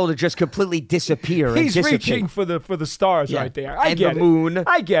Seattle to just completely disappear. He's reaching for the stars right there. I get the moon.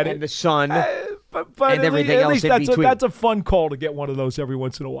 I get it. And the sun. But and everything at else least in between. That's a fun call to get one of those every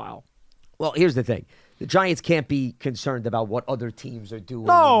once in a while. Well, here's the thing. The Giants can't be concerned about what other teams are doing.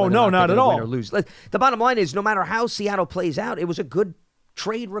 No, not at all. Win or lose. The bottom line is no matter how Seattle plays out, it was a good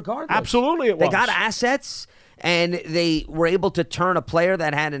trade regardless. Absolutely it was. They got assets, and they were able to turn a player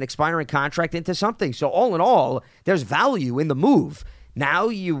that had an expiring contract into something. So all in all, there's value in the move. Now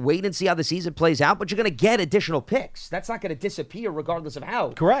you wait and see how the season plays out, but you're going to get additional picks. That's not going to disappear regardless of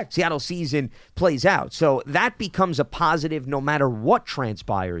how Seattle's season plays out. So that becomes a positive no matter what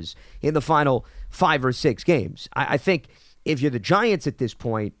transpires in the final 5 or 6 games. I think if you're the Giants at this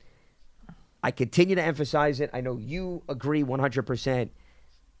point, I continue to emphasize it. I know you agree 100%.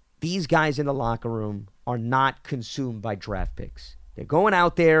 These guys in the locker room are not consumed by draft picks. They're going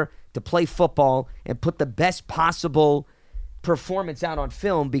out there to play football and put the best possible performance out on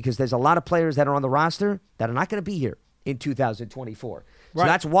film, because there's a lot of players that are on the roster that are not going to be here in 2024. So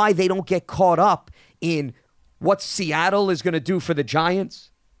that's why they don't get caught up in what Seattle is going to do for the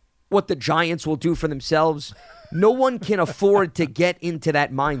Giants, what the Giants will do for themselves. No one can afford to get into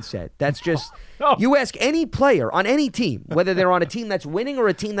that mindset. That's just, you ask any player on any team, whether they're on a team that's winning or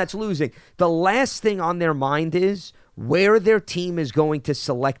a team that's losing, the last thing on their mind is where their team is going to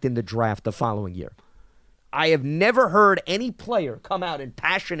select in the draft the following year. I have never heard any player come out and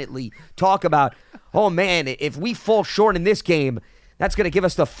passionately talk about, oh, man, if we fall short in this game, that's going to give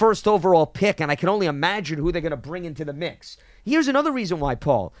us the first overall pick, and I can only imagine who they're going to bring into the mix. Here's another reason why,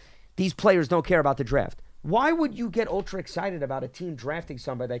 Paul, these players don't care about the draft. Why would you get ultra excited about a team drafting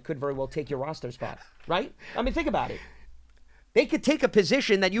somebody that could very well take your roster spot, right? I mean, think about it. They could take a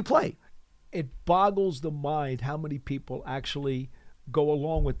position that you play. It boggles the mind how many people actually go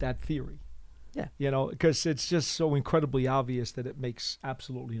along with that theory. Yeah. You know, because it's just so incredibly obvious that it makes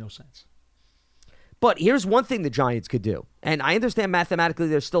absolutely no sense. But here's one thing the Giants could do, and I understand mathematically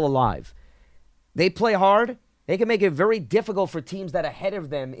they're still alive. They play hard. They can make it very difficult for teams that are ahead of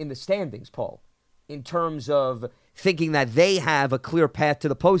them in the standings, Paul, in terms of thinking that they have a clear path to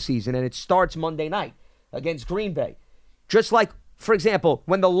the postseason, and it starts Monday night against Green Bay. Just like, for example,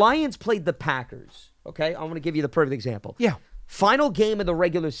 when the Lions played the Packers, okay, I want to give you the perfect example. Yeah. Final game of the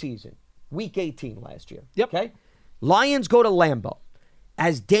regular season. Week 18 last year. Yep. Okay? Lions go to Lambeau.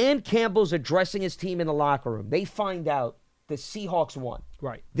 As Dan Campbell's addressing his team in the locker room, they find out the Seahawks won.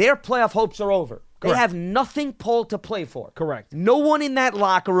 Right. Their playoff hopes are over. Correct. They have nothing, Paul, to play for. Correct. No one in that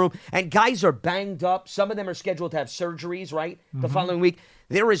locker room, and guys are banged up. Some of them are scheduled to have surgeries, right, the following week.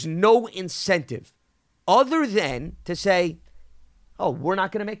 There is no incentive other than to say, oh, we're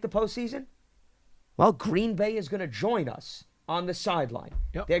not going to make the postseason? Well, Green Bay is going to join us on the sideline.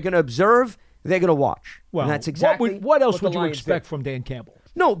 Yep. They're going to observe. They're going to watch. Well, and that's exactly what else the would you Lions expect did. from Dan Campbell?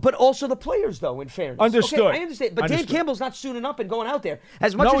 No, but also the players, though, in fairness. Understood. Okay, I understand. But Understood. Dan Campbell's not suiting up and going out there.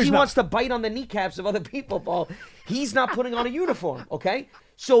 As much as he wants to bite on the kneecaps of other people, Paul, he's not putting on a uniform, okay?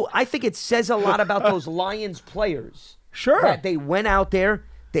 So I think it says a lot about those Lions players. Sure. That they went out there,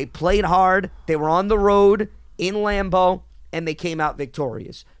 they played hard, they were on the road in Lambeau, and they came out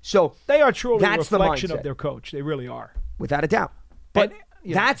victorious. So they are truly that's a reflection the mindset, of their coach. They really are. without a doubt. But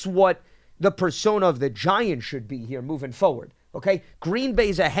that's what the persona of the Giants should be here moving forward. Okay? Green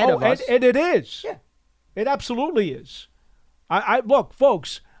Bay's ahead of us. And it is. Yeah. It absolutely is. I look,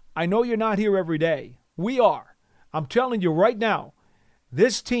 folks, I know you're not here every day. We are. I'm telling you right now,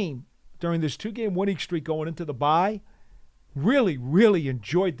 this team, during this 2-game winning streak going into the bye, really, really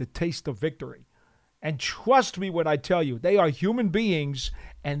enjoyed the taste of victory. And trust me when I tell you, they are human beings,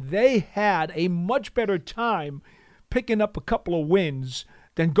 and they had a much better time picking up a couple of wins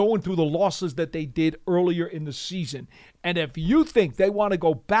than going through the losses that they did earlier in the season. And if you think they want to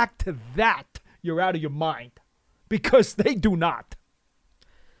go back to that, you're out of your mind, because they do not.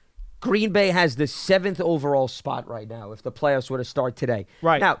 Green Bay has the 7th overall spot right now if the playoffs were to start today.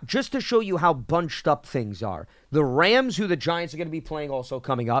 Right. Now, just to show you how bunched up things are, the Rams, who the Giants are going to be playing also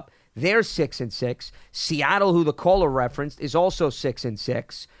coming up, they're 6-6. Seattle, who the caller referenced, is also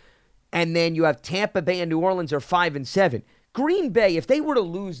 6-6. And then you have Tampa Bay and New Orleans are 5-7. Green Bay, if they were to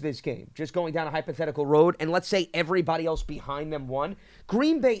lose this game, just going down a hypothetical road, and let's say everybody else behind them won,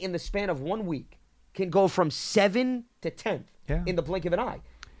 Green Bay in the span of 1 week can go from 7th to 10th in the blink of an eye.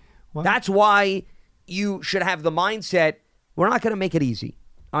 Well, that's why you should have the mindset, we're not going to make it easy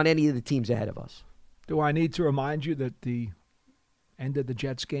on any of the teams ahead of us. Do I need to remind you that the end of the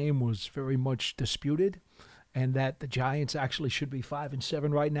Jets game was very much disputed, and that the Giants actually should be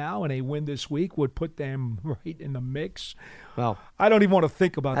 5-7 right now, and a win this week would put them right in the mix? Well, I don't even want to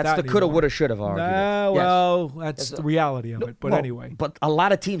think about that. That's the coulda, woulda, shoulda argument. Well, that's the reality of it. But anyway. But a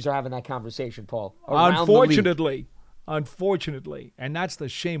lot of teams are having that conversation, Paul. Unfortunately. And that's the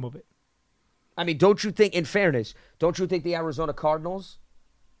shame of it. I mean, don't you think, in fairness, don't you think the Arizona Cardinals,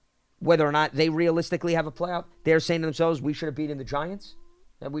 whether or not they realistically have a playoff, they're saying to themselves, we should have beaten the Giants,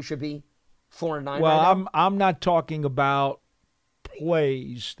 and we should be 4-9 Well, right now? I'm not talking about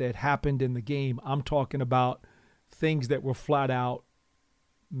plays that happened in the game. I'm talking about things that were flat out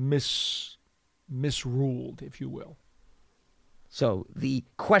misruled, if you will. So the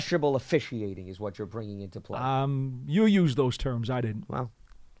questionable officiating is what you're bringing into play. You used those terms. I didn't. Well,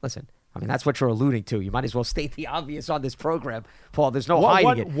 listen. I mean, that's what you're alluding to. You might as well state the obvious on this program, Paul. There's no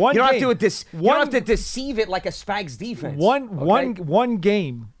hiding it. You don't have to deceive it like a Spags defense. One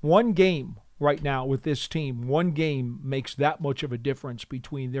game right now with this team. One game makes that much of a difference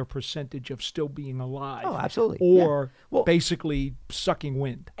between their percentage of still being alive. Oh, absolutely. Or basically sucking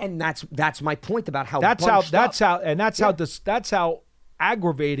wind. And that's my point about how that's how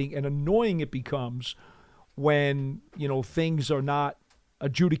aggravating and annoying it becomes when things are not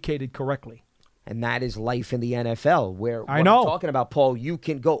adjudicated correctly. And that is life in the NFL, where I know. I'm talking about, Paul, you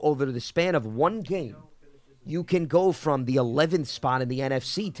can go over the span of one game. You can go from the 11th spot in the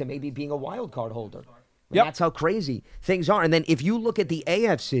NFC to maybe being a wild card holder. Yep. That's how crazy things are. And then if you look at the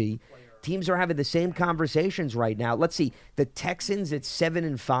AFC, teams are having the same conversations right now. Let's see, the Texans at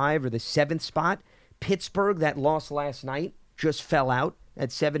 7-5 or the 7th spot. Pittsburgh, that lost last night, just fell out at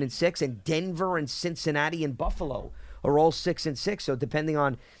 7-6. And Denver and Cincinnati and Buffalo are all 6-6. So depending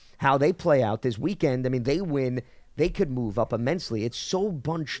on how they play out this weekend, I mean, they win, they could move up immensely. It's so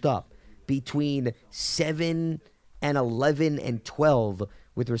bunched up between 7 and 11 and 12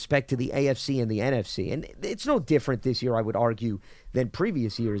 with respect to the AFC and the NFC. And it's no different this year, I would argue, than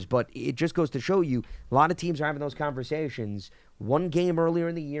previous years. But it just goes to show you a lot of teams are having those conversations. One game earlier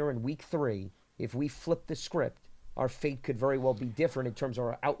in the year in week 3, if we flip the script, our fate could very well be different in terms of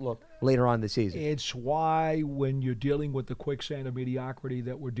our outlook later on in the season. It's why when you're dealing with the quicksand of mediocrity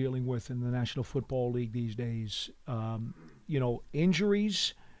that we're dealing with in the National Football League these days,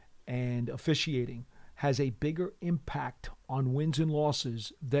 injuries and officiating has a bigger impact on wins and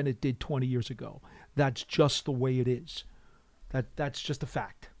losses than it did 20 years ago. That's just the way it is. That's just a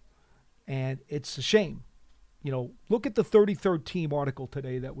fact. And it's a shame. Look at the 33rd Team article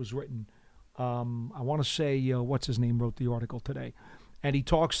today that was written. I want to say, what's his name wrote the article today. And he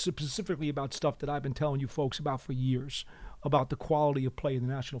talks specifically about stuff that I've been telling you folks about for years, about the quality of play in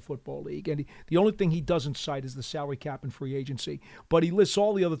the National Football League. And the only thing he doesn't cite is the salary cap and free agency. But he lists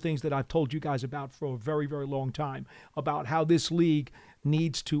all the other things that I've told you guys about for a very, very long time, about how this league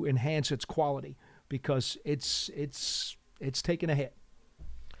needs to enhance its quality because it's taken a hit.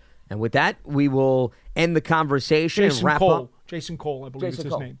 And with that, we will end the conversation and wrap up. Jason Cole, I believe is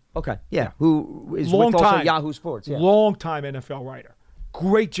his name. Okay, yeah. Who is with also Yahoo Sports. Yeah. Long-time NFL writer.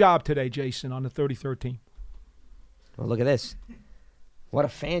 Great job today, Jason, on the 33rd Team. Well, look at this. What a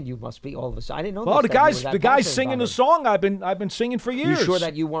fan you must be all of a sudden. I didn't know well, that. the guy's singing the song I've been singing for years. You sure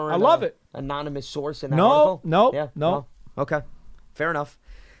that you weren't I love it. Anonymous source in that article? No. Okay. Fair enough.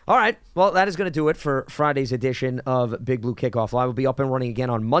 All right. Well, that is going to do it for Friday's edition of Big Blue Kickoff Live. We'll be up and running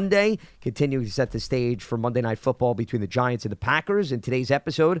again on Monday, continuing to set the stage for Monday Night Football between the Giants and the Packers. In today's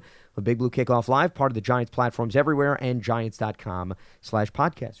episode of Big Blue Kickoff Live, part of the Giants platforms everywhere and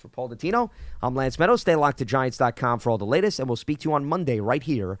Giants.com/podcast. For Paul Dottino, I'm Lance Meadows. Stay locked to Giants.com for all the latest, and we'll speak to you on Monday right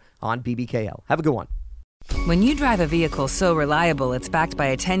here on BBKL. Have a good one. When you drive a vehicle so reliable it's backed by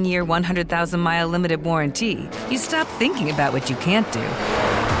a 10-year, 100,000-mile limited warranty, you stop thinking about what you can't do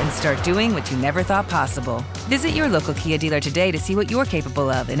and start doing what you never thought possible. Visit your local Kia dealer today to see what you're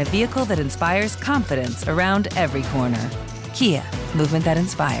capable of in a vehicle that inspires confidence around every corner. Kia, movement that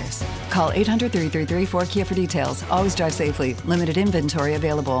inspires. Call 800-333-4KIA for details. Always drive safely. Limited inventory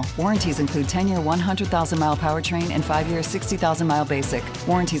available. Warranties include 10-year, 100,000-mile powertrain and 5-year, 60,000-mile basic.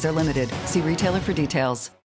 Warranties are limited. See retailer for details.